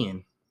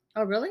comedian.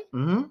 Oh, really?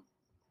 Mm-hmm.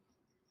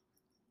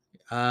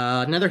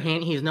 Another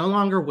hint. He's no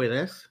longer with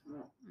us.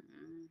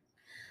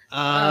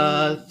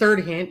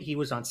 Third hint. He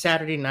was on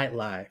Saturday Night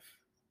Live.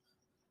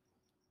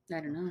 I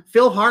don't know.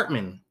 Phil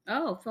Hartman.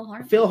 Oh, Phil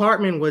Hartman. Phil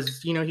Hartman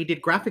was, he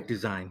did graphic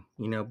design,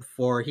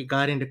 before he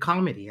got into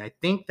comedy. I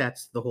think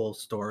that's the whole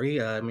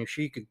story. I'm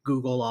sure you could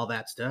Google all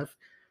that stuff,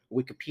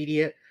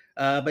 Wikipedia.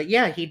 But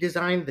yeah, he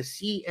designed the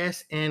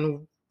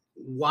CSNY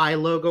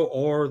logo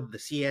or the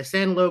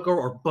CSN logo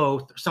or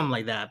both or something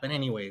like that. But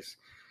anyways,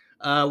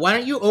 why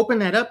don't you open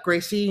that up,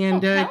 Gracie,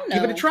 and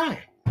give it a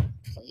try?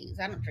 Please,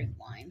 I don't drink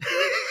wine.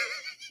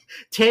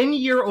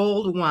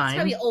 10-year-old wine. It's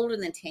probably older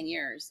than 10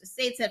 years.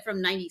 Say it's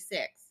from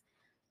 96.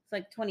 It's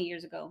like 20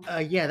 years ago.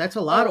 Yeah, that's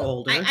a lot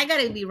older. I got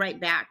to be right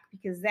back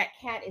because that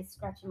cat is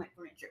scratching my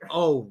furniture.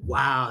 Oh,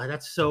 wow.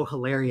 That's so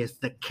hilarious.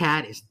 The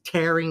cat is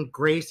tearing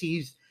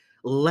Gracie's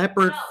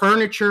leopard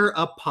furniture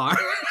apart.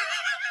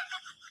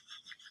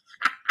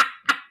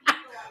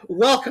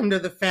 Welcome to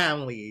the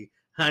family,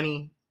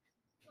 honey.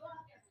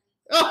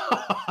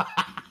 Oh,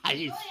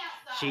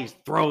 She's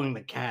throwing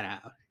the cat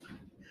out.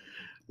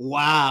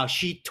 Wow,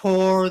 she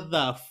tore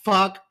the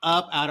fuck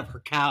up out of her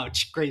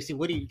couch. Gracie,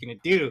 what are you gonna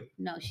do?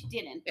 No, she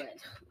didn't. But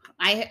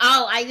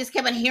I just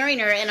kept on hearing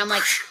her, and I'm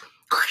like,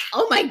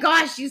 oh my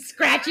gosh, she's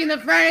scratching the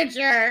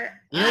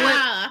furniture. You know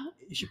what?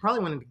 She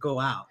probably wanted to go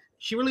out.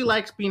 She really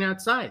likes being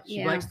outside.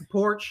 She likes the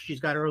porch. She's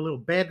got her little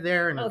bed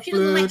there and her she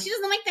food.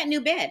 doesn't like that new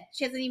bed.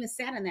 She hasn't even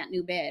sat on that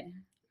new bed.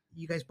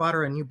 You guys bought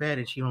her a new bed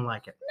and she don't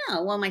like it.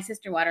 No, well, my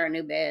sister bought her a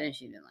new bed and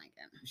she didn't like it.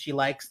 She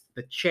likes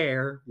the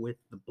chair with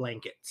the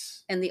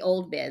blankets. And the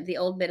old bed. The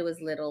old bed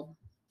was little.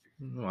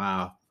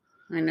 Wow.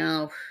 I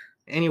know.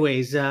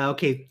 Anyways,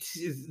 okay.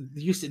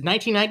 You said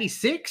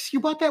 1996 you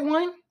bought that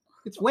one?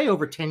 It's way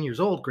over 10 years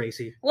old,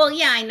 Gracie. Well,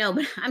 yeah, I know,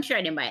 but I'm sure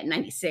I didn't buy it in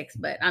 96,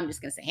 but I'm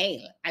just going to say,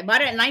 hey, I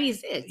bought it in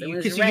 96.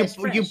 You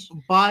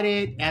bought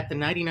it at the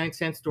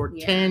 99-cent store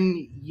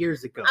 10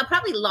 years ago.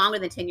 Probably longer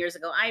than 10 years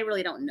ago. I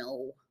really don't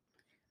know.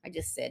 I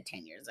just said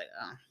 10 years ago.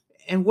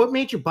 And what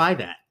made you buy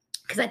that?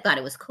 Because I thought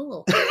it was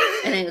cool.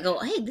 And I go,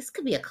 hey, this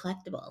could be a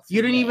collectible. Someday.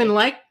 You didn't even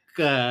like,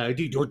 do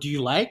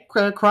you like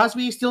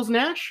Crosby, Stills,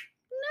 Nash?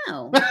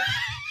 No.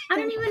 I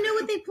don't even know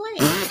what they play.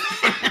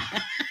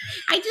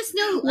 I just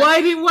know. Why?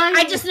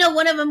 I just know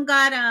one of them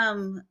got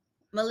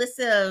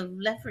Melissa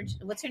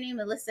Leffridge. What's her name?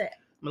 Melissa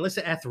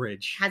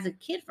Etheridge has a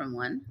kid from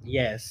one.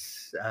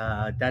 Yes,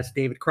 that's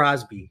David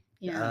Crosby.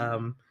 Yeah.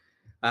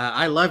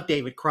 I love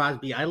David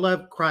Crosby. I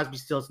love Crosby,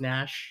 Stills,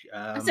 Nash.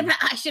 I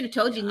should have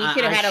told you. You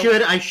could have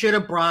had. I should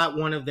have brought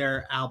one of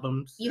their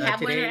albums. You have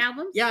today. one of their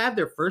albums? Yeah, I have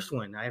their first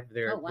one. I have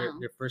their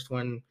first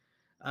one.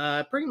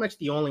 Pretty much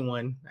the only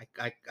one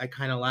I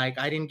kind of like.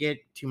 I didn't get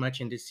too much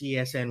into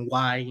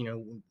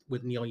CSNY,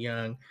 with Neil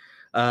Young,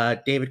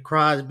 David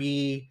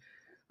Crosby,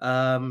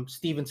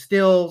 Stephen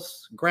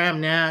Stills,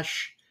 Graham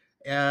Nash.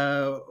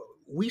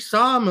 We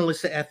saw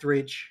Melissa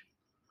Etheridge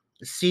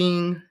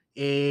sing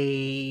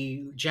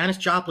a Janis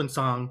Joplin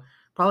song,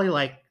 probably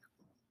like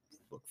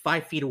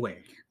 5 feet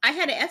away. I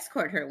had to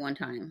escort her one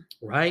time.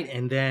 Right,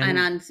 and then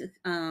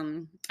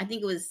on I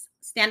think it was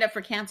Stand Up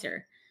for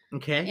Cancer.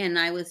 Okay. And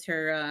I was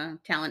her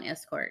talent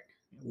escort.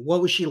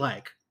 What was she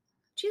like?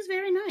 She was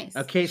very nice.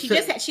 Okay.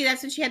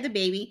 That's when she had the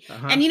baby.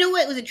 Uh-huh. And you know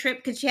what? It was a trip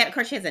because she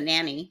has a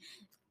nanny.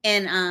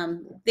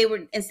 And they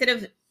were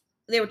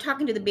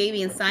talking to the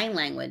baby in sign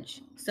language.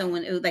 So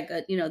when it was like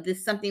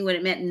this something what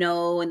it meant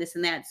no and this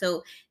and that.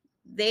 So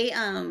they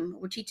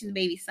were teaching the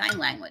baby sign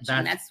language.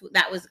 And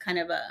that was kind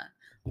of a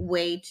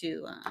way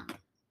to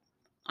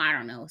I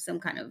don't know,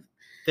 some kind of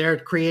they're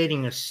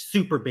creating a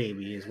super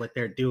baby is what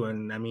they're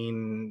doing. I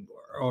mean,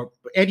 or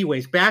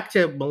anyways, back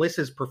to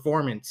Melissa's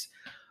performance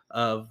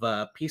of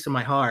Piece of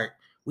My Heart.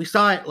 We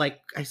saw it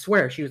I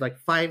swear she was like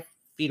 5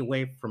 feet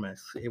away from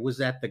us. It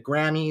was at the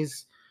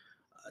Grammys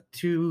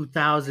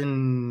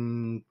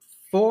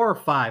 2004 or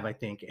 5, I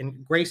think.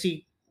 And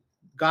Gracie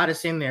got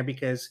us in there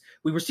because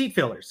we were seat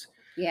fillers.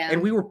 Yeah.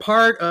 And we were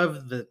part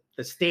of the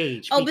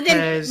stage. Oh, but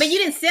you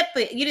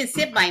didn't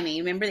sit by me.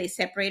 Remember they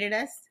separated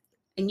us?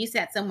 And you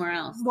sat somewhere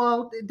else.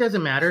 Well, it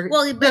doesn't matter.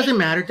 It doesn't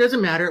matter.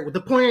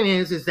 The point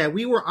is that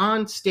we were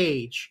on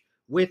stage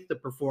with the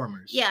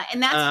performers. Yeah,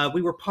 and that's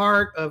we were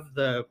part of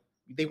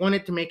they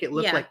wanted to make it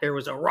look like there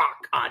was a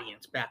rock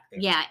audience back there.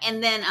 Yeah,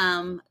 and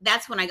then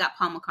that's when I got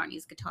Paul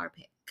McCartney's guitar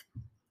pick.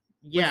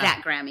 Yeah.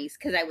 That Grammys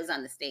because I was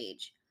on the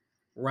stage.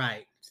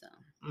 Right. So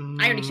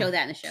I already showed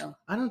that in the show.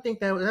 I think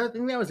that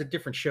was a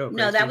different show. Gracie.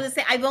 No, that was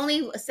I've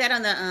only sat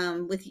on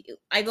the with you.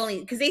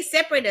 Because they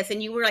separated us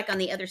and you were like on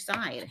the other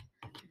side.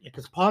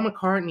 Because Paul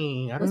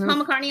McCartney... Was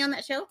Paul McCartney on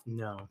that show?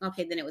 No.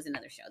 Okay, then it was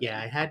another show.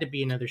 Yeah, it had to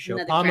be another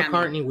show. Paul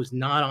McCartney was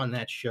not on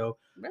that show.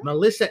 Really?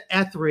 Melissa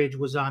Etheridge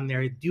was on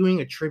there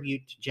doing a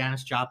tribute to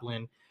Janis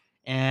Joplin.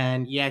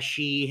 And yeah,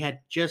 she had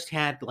just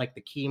had like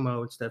the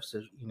chemo and stuff.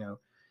 So,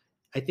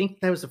 I think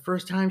that was the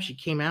first time she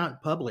came out in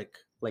public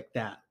like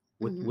that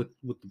with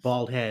the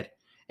bald head.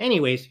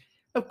 Anyways,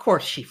 of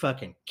course, she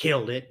fucking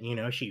killed it.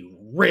 She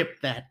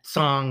ripped that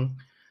song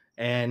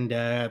and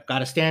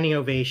got a standing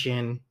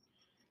ovation.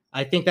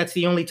 I think that's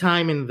the only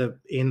time in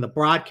the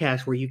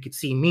broadcast where you could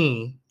see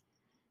me,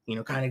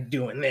 kind of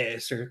doing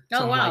this or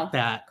something like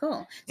that.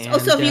 Cool.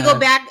 And, so if you go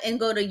back and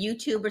go to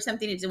YouTube or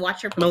something to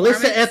watch her performance.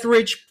 Melissa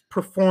Etheridge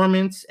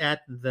performance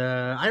at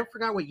I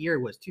forgot what year it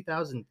was,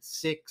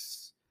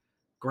 2006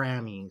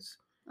 Grammys.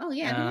 Oh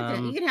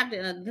yeah, we have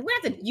to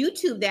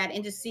YouTube that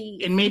and just see.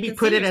 And maybe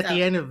put it at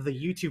the end of the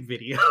YouTube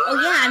video. Oh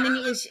yeah, and then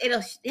that'd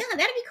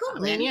be cool. I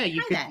mean, yeah,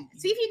 you could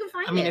see if you can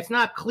find it. I mean, it's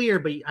not clear,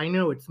 but I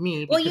know it's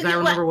me because I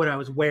remember what I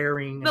was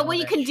wearing. But what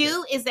you can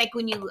do is like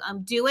when you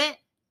do it,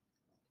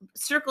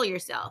 circle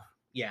yourself.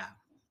 Yeah.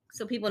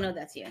 So people know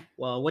that's you.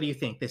 Well, what do you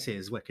think this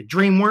is? What,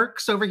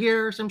 DreamWorks over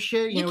here or some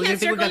shit? You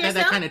think we got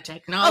that kind of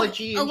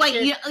technology? Oh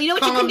wait, you know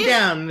what Calm you can do?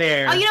 Down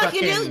there. Oh, you know what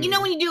you can do? You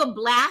know when you do a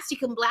blast, you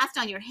can blast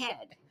on your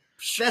head.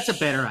 That's a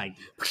better idea.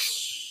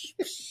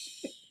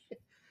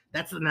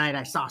 That's the night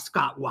I saw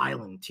Scott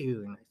Weiland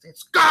too, and I said,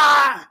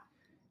 "Scott!"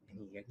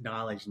 And he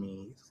acknowledged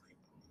me.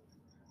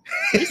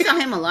 We saw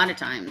him a lot of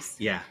times.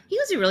 Yeah. He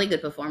was a really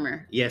good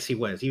performer. Yes, he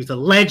was. He was a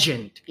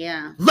legend.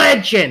 Yeah.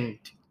 Legend!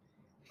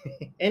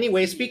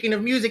 Anyway, speaking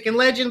of music and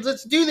legends,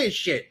 let's do this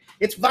shit.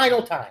 It's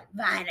vinyl time.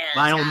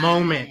 Vinyl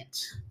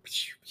moment.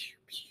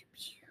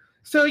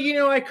 So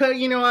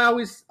I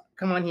always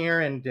come on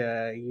here and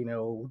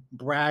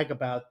brag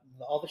about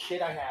all the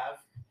shit I have.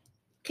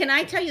 Can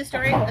I tell you a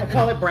story? I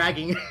call it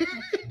bragging.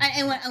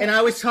 And I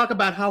always talk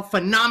about how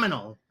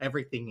phenomenal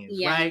everything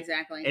is, right?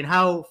 Exactly. And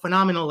how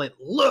phenomenal it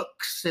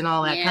looks and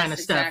all that kind of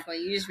stuff. Exactly.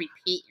 You just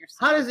repeat yourself.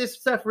 How does this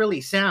stuff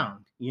really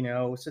sound?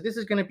 So this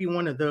is going to be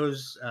one of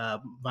those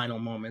vinyl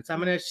moments. I'm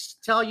going to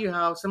tell you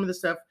how some of the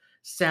stuff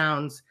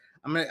sounds.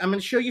 I'm going to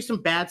show you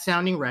some bad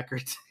sounding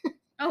records.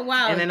 Oh,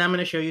 wow. And then I'm going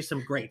to show you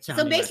some great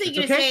sounding records. So basically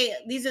you're going to say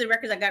these are the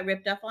records I got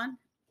ripped off on?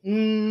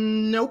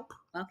 Nope.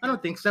 Okay. I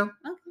don't think so.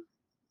 Okay.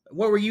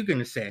 What were you going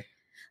to say?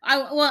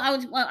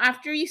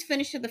 After you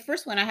finish the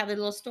first one, I have a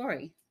little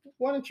story.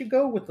 Why don't you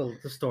go with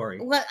the story?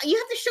 Well, you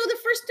have to show the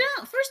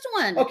first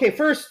one. Okay,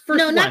 first.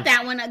 No, one. Not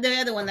that one. The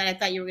other one that I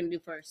thought you were going to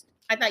do first.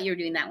 I thought you were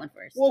doing that one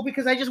first. Well,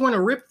 because I just want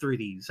to rip through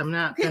these. I'm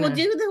not. Okay, well,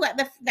 do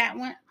that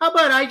one. How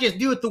about I just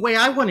do it the way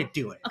I want to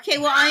do it? Okay,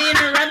 well, I'll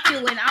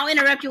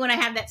interrupt you when I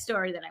have that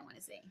story that I want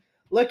to say.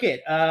 Look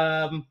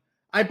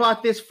I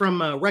bought this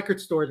from a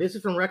record store. This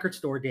is from Record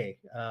Store Day.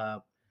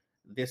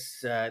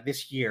 This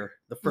year,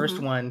 the first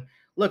one.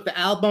 Look, the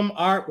album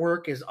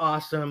artwork is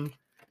awesome.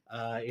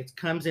 It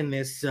comes in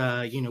this,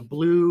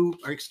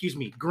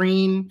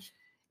 green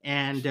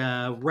and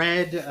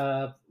red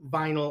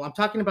vinyl. I'm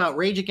talking about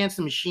Rage Against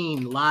the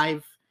Machine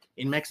live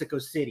in Mexico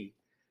City.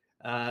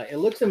 It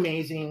looks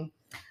amazing.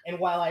 And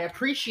while I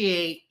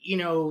appreciate,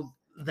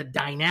 the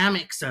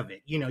dynamics of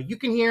it, you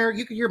can hear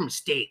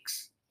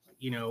mistakes,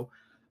 you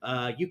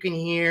can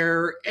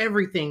hear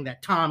everything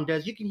that Tom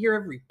does. You can hear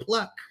every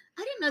pluck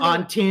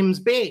on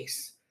Tim's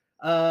bass.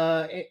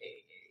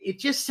 It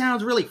just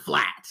sounds really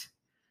flat.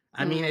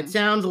 I mean, it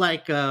sounds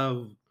like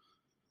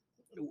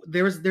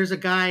there's a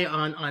guy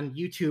on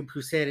YouTube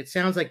who said it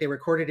sounds like they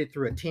recorded it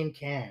through a tin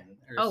can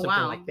or something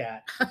like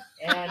that.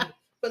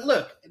 But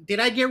look, did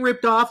I get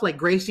ripped off like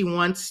Gracie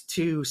wants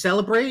to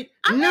celebrate?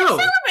 No.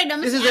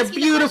 This is a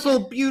beautiful,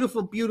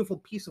 beautiful, beautiful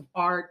piece of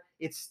art.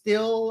 It's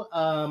still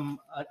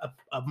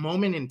a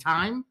moment in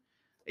time.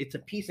 It's a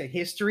piece of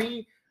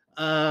history.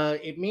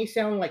 It may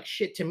sound like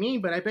shit to me,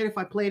 but I bet if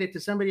I played it to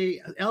somebody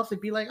else,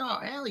 it'd be like, oh,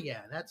 hell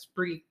yeah, that's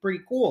pretty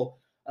cool.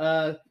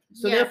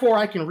 Therefore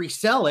I can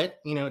resell it,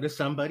 to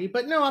somebody,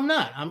 but no, I'm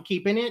not. I'm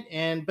keeping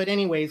it. But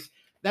anyways,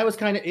 that was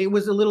it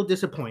was a little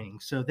disappointing.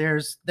 So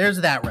there's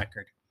that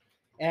record.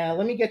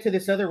 Let me get to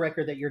this other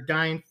record that you're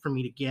dying for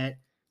me to get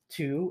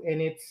to.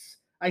 And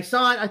I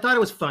saw it. I thought it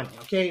was funny.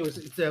 Okay.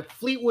 It's a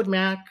Fleetwood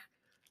Mac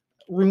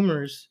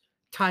Rumors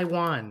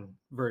Taiwan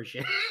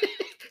version.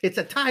 It's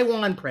a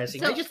Taiwan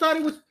pressing. I just thought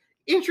it was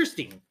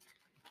interesting.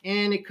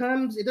 And it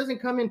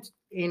doesn't come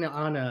in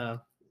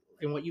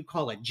what you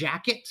call a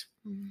jacket.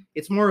 Mm-hmm.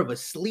 It's more of a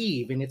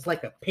sleeve, and it's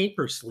like a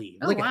paper sleeve.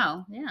 Oh,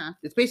 wow. Yeah.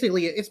 It's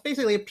basically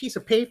a piece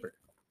of paper,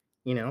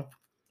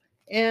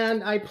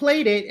 And I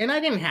played it, and I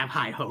didn't have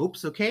high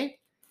hopes, okay?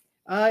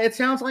 It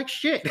sounds like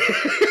shit.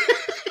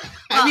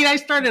 I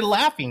started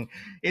laughing.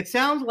 It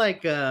sounds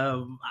like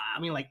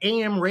like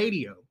AM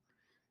radio,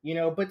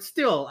 but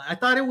still, I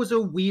thought it was a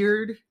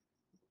weird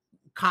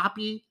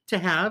copy to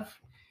have,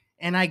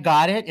 and I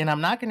got it, and I'm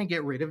not going to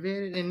get rid of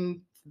it, and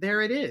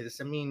there it is.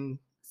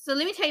 So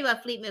let me tell you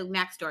about Fleetwood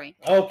Mac story.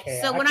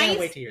 Okay. So I can't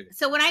wait to hear this.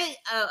 So when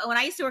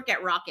I used to work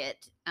at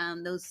Rocket,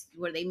 those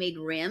where they made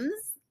rims,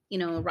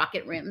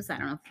 Rocket rims. I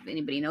don't know if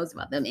anybody knows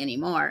about them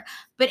anymore,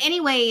 but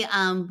anyway,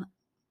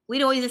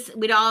 we'd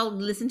all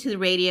listen to the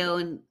radio,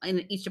 and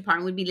in each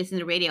department would be listening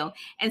to the radio.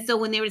 And so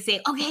when they would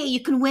say, okay,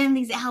 you can win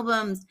these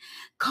albums,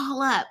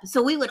 call up.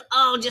 So we would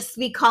all just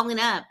be calling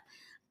up.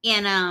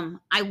 And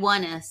I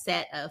won a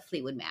set of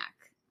Fleetwood Mac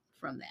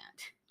from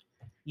that.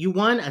 You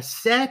won a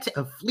set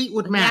of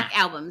Fleetwood Mac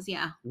albums,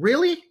 yeah.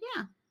 Really?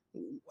 Yeah.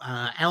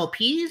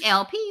 LPs?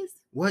 LPs.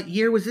 What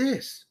year was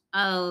this?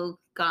 Oh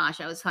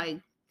gosh, I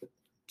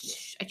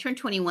turned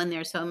 21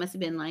 there, so it must have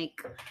been like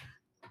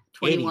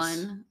 21.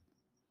 80s.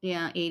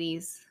 Yeah, 80s.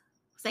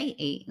 Was I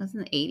 8? Was it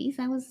in the 80s?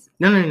 I was.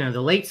 No,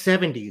 the late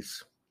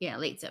 70s. Yeah,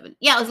 late 70s.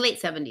 Yeah, it was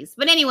late 70s.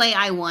 But anyway,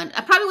 I won.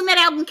 Probably when that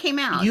album came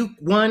out. You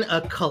won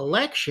a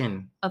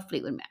collection of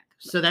Fleetwood Mac.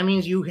 So that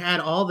means you had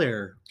all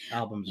their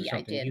albums or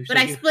something. I did. But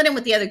I split them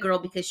with the other girl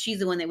because she's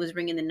the one that was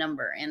ringing the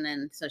number. And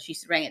then so she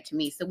rang it to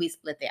me. So we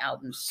split the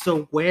albums.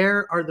 So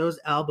where are those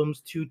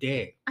albums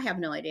today? I have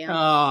no idea.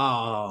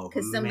 Oh,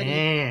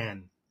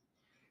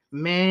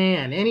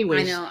 man.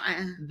 Anyways, I know.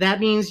 That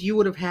means you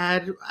would have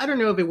had, I don't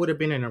know if it would have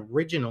been an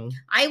original.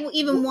 I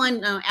even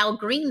won Al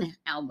Green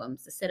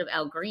albums, a set of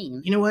Al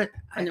Green. You know what?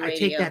 I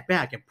take that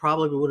back. It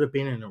probably would have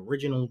been an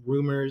original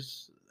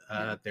Rumors,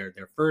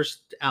 their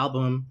first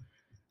album.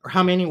 Or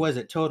how many was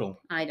it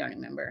total? I don't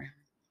remember.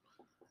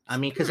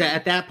 Because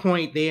at that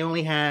point, they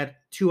only had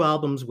 2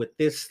 albums with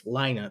this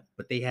lineup,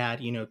 but they had,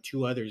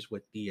 2 others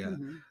with the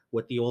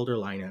older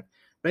lineup.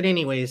 But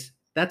anyways,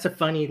 that's a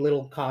funny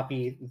little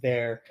copy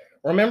there.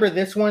 Remember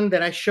this one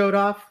that I showed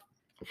off?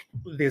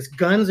 This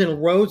Guns N'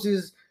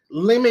 Roses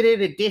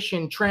limited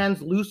edition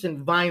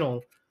translucent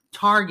vinyl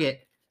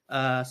Target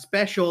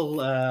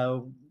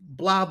special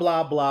blah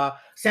blah blah.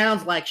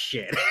 Sounds like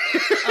shit.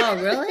 Oh,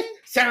 really?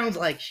 Sounds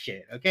like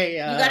shit. Okay. You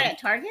got it at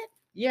Target?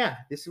 Yeah,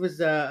 this was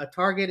a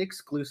Target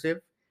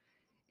exclusive.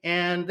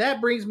 And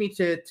that brings me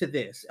to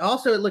this.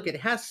 Also, look, it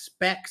has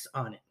specs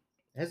on it.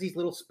 It has these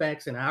little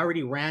specs, and I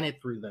already ran it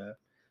through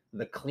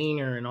the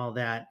cleaner and all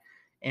that,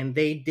 and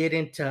they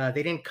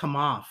didn't come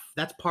off.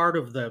 That's part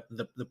of the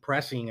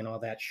pressing and all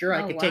that. Sure,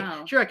 I could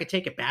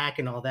take it back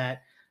and all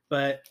that,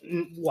 but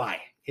why?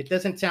 It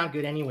doesn't sound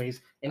good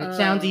anyways, and it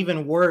sounds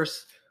even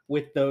worse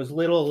with those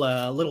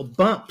little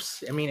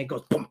bumps. I mean, it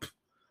goes bump,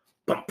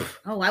 bump.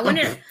 Oh, I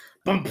wonder.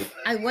 Bump.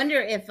 I wonder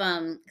if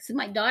so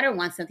my daughter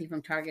wants something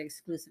from Target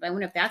exclusive. I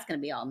wonder if that's going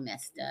to be all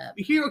messed up.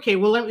 Here, okay,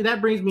 well that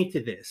brings me to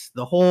this,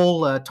 the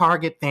whole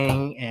Target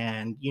thing,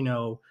 and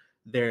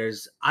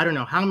there's I don't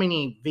know how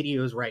many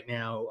videos right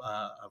now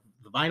of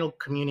the vinyl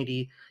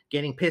community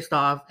getting pissed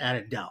off at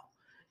Adele,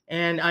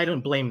 and I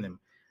don't blame them.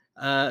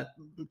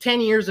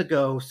 10 years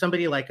ago,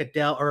 somebody like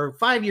Adele, or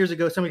 5 years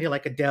ago, somebody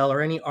like Adele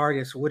or any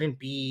artist wouldn't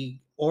be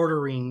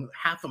ordering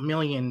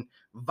 500,000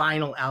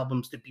 vinyl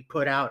albums to be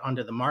put out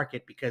onto the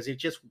market because it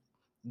just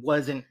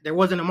wasn't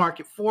a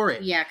market for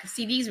it. Yeah, because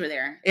CDs were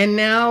there. And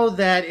now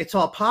that it's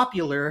all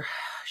popular,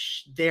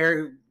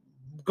 they're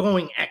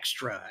going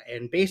extra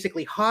and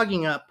basically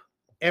hogging up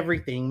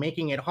everything,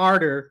 making it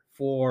harder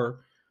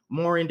for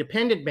more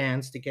independent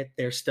bands to get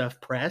their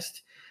stuff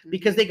pressed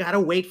because they got to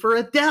wait for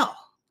Adele.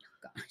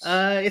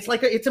 It's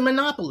like it's a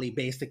monopoly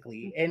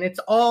basically, and it's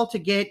all to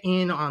get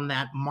in on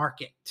that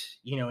market,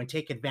 and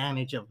take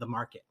advantage of the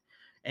market.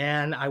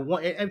 And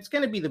it's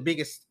going to be the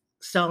biggest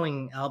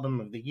selling album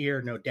of the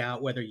year, no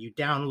doubt, whether you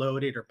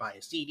download it or buy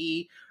a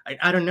CD.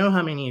 I don't know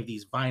how many of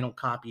these vinyl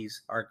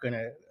copies are going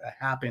to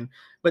happen,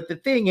 but the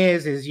thing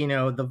is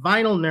the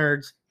vinyl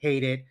nerds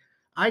hate it.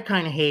 I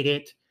kind of hate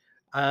it.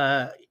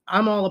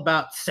 I'm all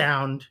about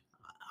sound.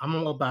 I'm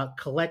all about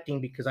collecting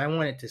because I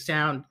want it to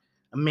sound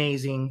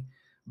amazing.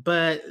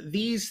 But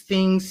these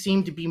things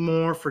seem to be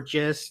more for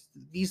just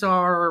this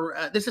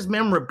is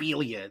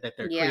memorabilia that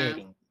they're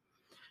creating.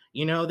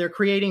 They're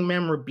creating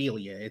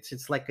memorabilia. It's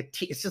just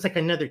like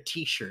another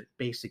T-shirt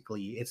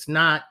basically. It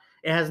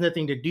has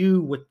nothing to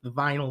do with the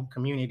vinyl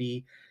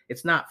community.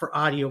 It's not for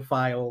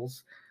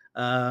audiophiles.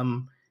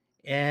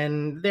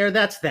 And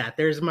that's that.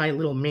 There's my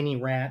little mini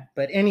rant.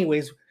 But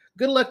anyways,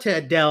 good luck to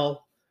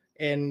Adele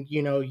and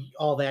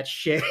all that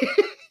shit.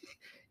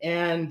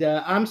 And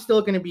I'm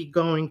still going to be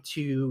going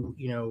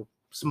to,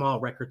 small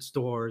record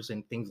stores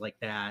and things like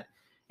that,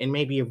 and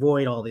maybe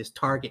avoid all this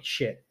Target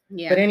shit.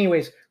 Yeah. But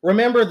anyways,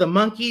 remember the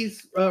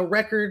Monkees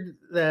record,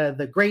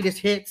 the greatest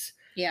hits?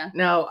 Yeah.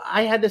 Now,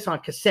 I had this on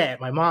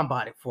cassette. My mom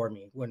bought it for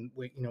me when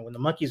the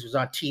Monkees was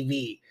on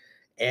TV,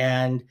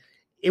 and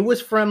it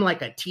was from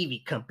like a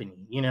TV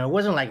company. It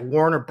wasn't like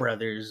Warner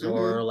Brothers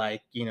or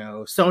like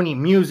Sony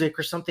Music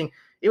or something.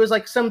 It was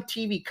like some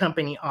TV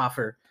company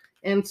offer.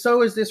 And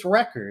so is this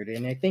record.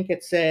 And I think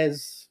it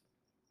says,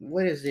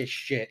 what is this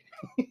shit?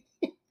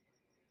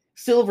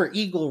 Silver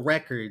Eagle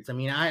Records. I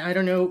mean, I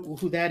don't know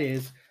who that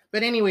is.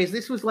 But anyways,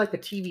 this was like a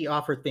TV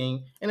offer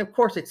thing. And of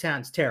course it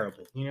sounds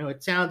terrible.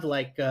 It sounds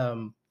like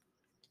AM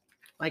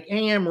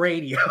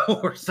radio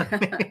or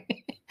something.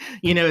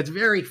 It's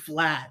very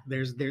flat.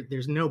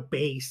 There's no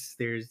bass.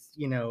 There's,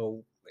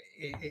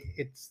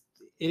 it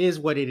is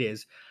what it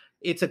is.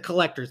 It's a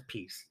collector's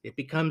piece. It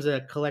becomes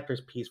a collector's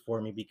piece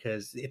for me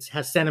because it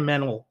has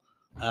sentimental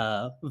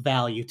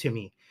value to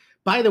me.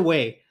 By the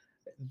way,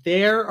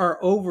 there are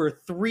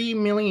over 3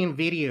 million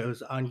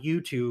videos on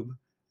YouTube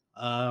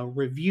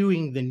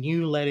reviewing the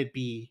new Let It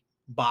Be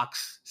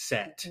box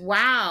set.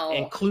 Wow.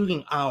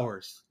 Including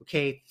ours.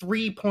 Okay.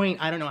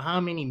 I don't know how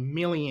many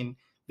million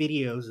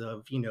videos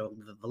of,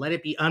 the Let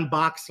It Be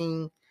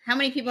unboxing. How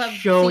many people have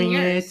showing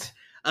seen yours?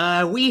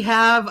 It? We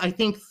have, I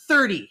think,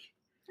 30.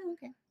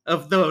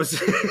 Of those.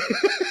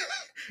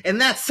 And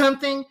that's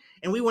something.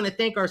 And we want to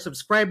thank our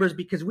subscribers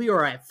because we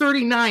are at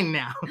 39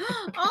 now.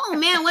 Oh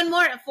man, one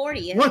more at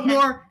 40. One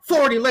more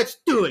 40. Let's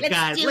do it,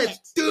 guys.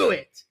 Let's do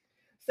it.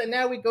 So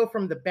now we go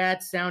from the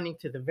bad sounding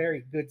to the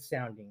very good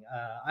sounding.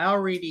 I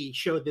already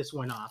showed this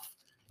one off.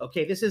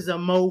 Okay, this is a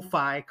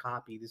MoFi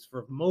copy. This is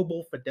for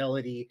Mobile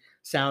Fidelity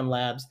Sound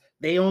Labs.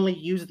 They only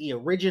use the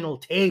original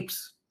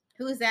tapes.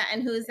 Who is that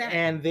and who is that?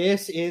 And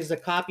this is a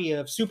copy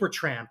of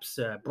Supertramp's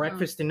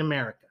Breakfast in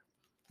America.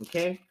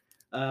 Okay,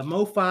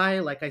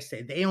 MoFi, like I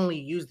said, they only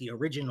use the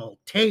original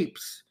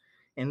tapes,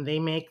 and they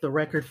make the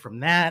record from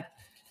that.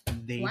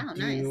 They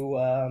do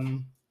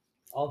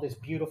all this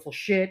beautiful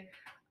shit.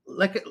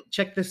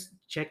 Check this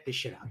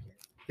shit out here.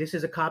 This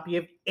is a copy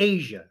of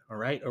Asia. All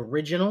right,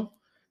 original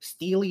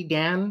Steely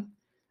Dan.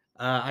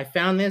 I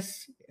found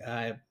this.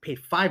 I paid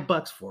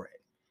 $5 for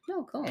it.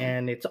 Oh, cool.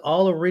 And it's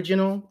all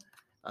original.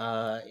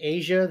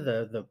 Asia,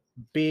 the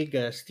big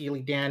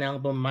Steely Dan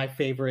album, my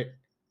favorite.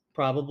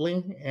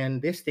 Probably,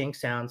 and this thing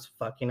sounds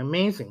fucking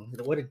amazing.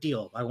 What a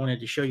deal. I wanted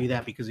to show you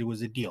that because it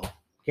was a deal.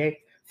 Okay,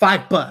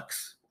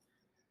 $5.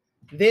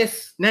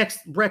 This next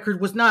record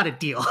was not a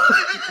deal.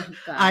 Oh,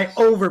 I gosh.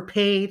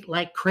 overpaid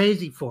like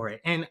crazy for it,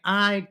 and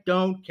I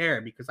don't care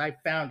because I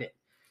found it.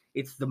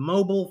 It's the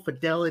Mobile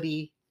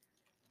Fidelity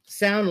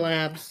Sound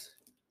Labs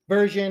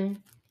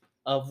version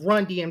of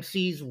Run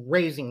DMC's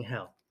Raising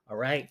Hell. All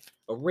right,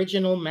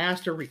 original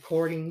master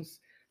recordings.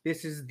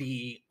 This is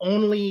the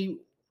only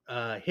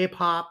hip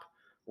hop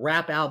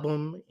rap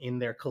album in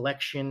their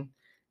collection.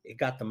 It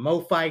got the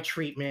MoFi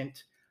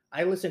treatment.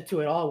 I listened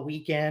to it all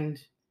weekend.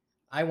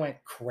 I went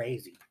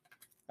crazy.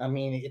 I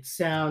mean, it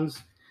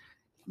sounds.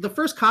 The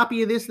first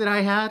copy of this that I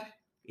had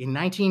in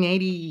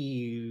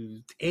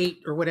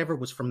 1988 or whatever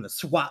was from the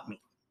Swap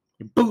Meet,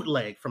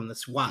 bootleg from the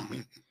Swap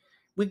Meet.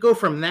 We go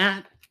from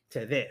that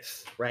to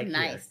this right here.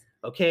 Nice.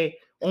 Okay,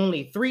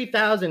 only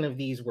 3,000 of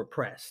these were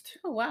pressed.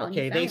 Oh, wow.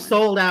 Okay, you they found one.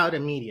 sold out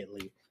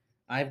immediately.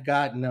 I've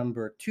got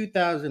number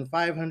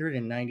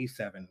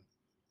 2,597.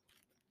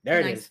 There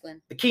it Nice is. one.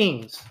 The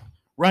Kings,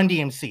 Run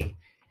DMC.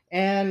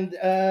 And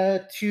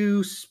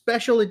to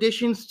special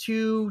editions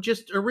to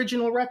just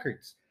original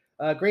records.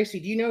 Gracie,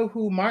 do you know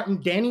who Martin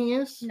Denny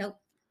is? Nope.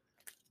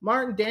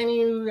 Martin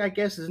Denny, I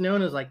guess, is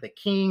known as like the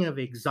king of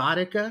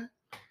exotica.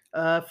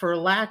 For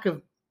lack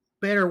of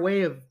better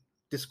way of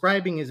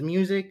describing his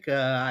music,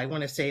 I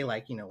want to say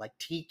like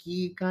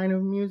tiki kind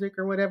of music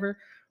or whatever,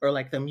 or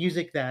like the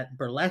music that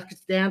burlesque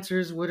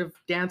dancers would have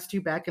danced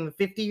to back in the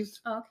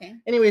 50s. Oh, okay.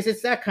 Anyways,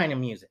 it's that kind of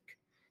music.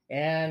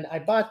 And I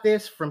bought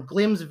this from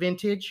Glim's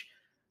Vintage.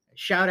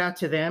 Shout out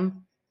to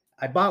them.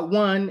 I bought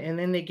one, and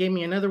then they gave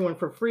me another one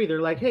for free.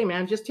 They're like, hey,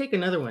 man, just take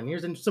another one.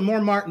 Here's some more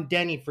Martin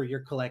Denny for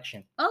your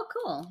collection. Oh,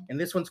 cool. And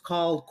this one's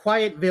called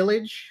Quiet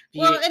Village.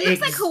 Well, it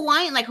looks like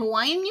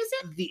Hawaiian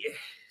music.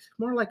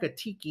 More like a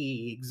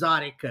tiki,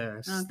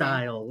 exotica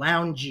style,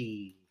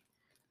 loungy,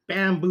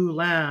 bamboo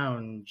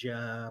lounge,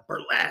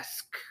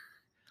 burlesque.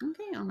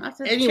 Okay. I'll have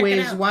to Anyways,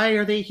 check it out. why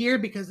are they here?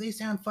 Because they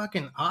sound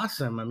fucking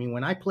awesome. I mean,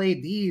 when I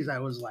played these, I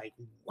was like,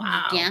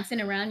 wow.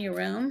 Dancing around your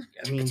room.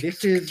 I mean,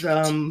 this is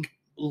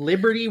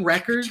Liberty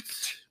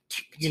Records,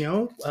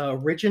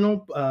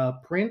 original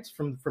prints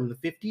from the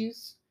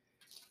 50s.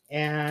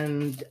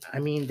 And I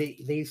mean,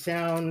 they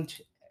sound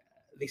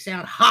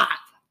hot,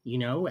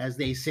 as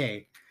they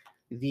say.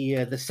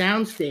 The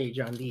sound stage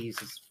on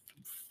these is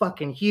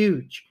fucking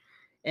huge.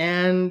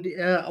 And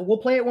we'll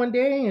play it one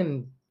day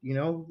and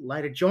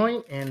light a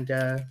joint and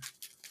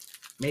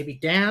maybe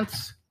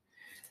dance,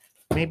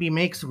 maybe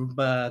make some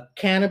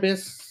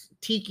cannabis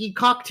tiki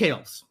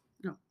cocktails.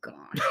 Oh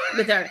God!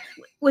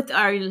 with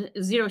our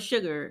zero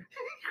sugar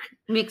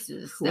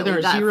mixes. With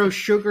our zero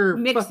sugar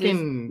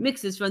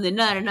mixes from the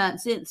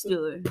 99-cent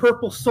store.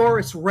 Purple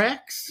Saurus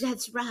Rex.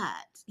 That's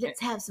right.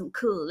 Let's have some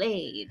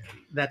Kool-Aid.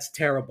 That's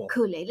terrible.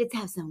 Kool-Aid. Let's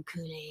have some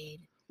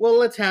Kool-Aid. Well,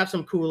 let's have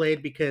some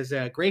Kool-Aid because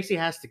Gracie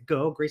has to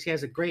go. Gracie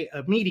has a great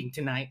meeting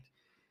tonight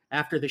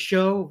after the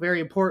show. Very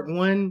important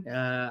one.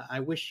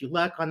 I wish you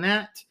luck on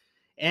that.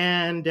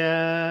 And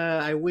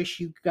I wish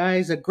you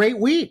guys a great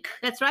week.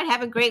 That's right.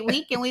 Have a great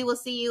week, and we will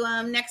see you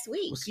next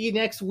week. We'll see you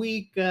next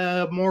week.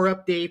 More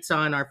updates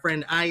on our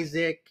friend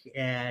Isaac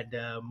and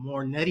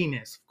more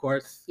nuttiness, of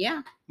course.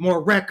 Yeah.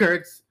 More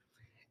records.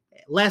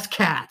 Less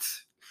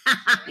cats.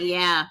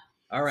 Yeah.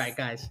 All right,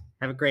 guys.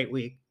 Have a great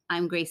week.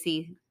 I'm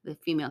Gracie, the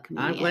female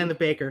comedian. I'm Glenn the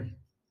Baker.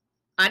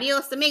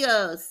 Adios,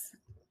 amigos.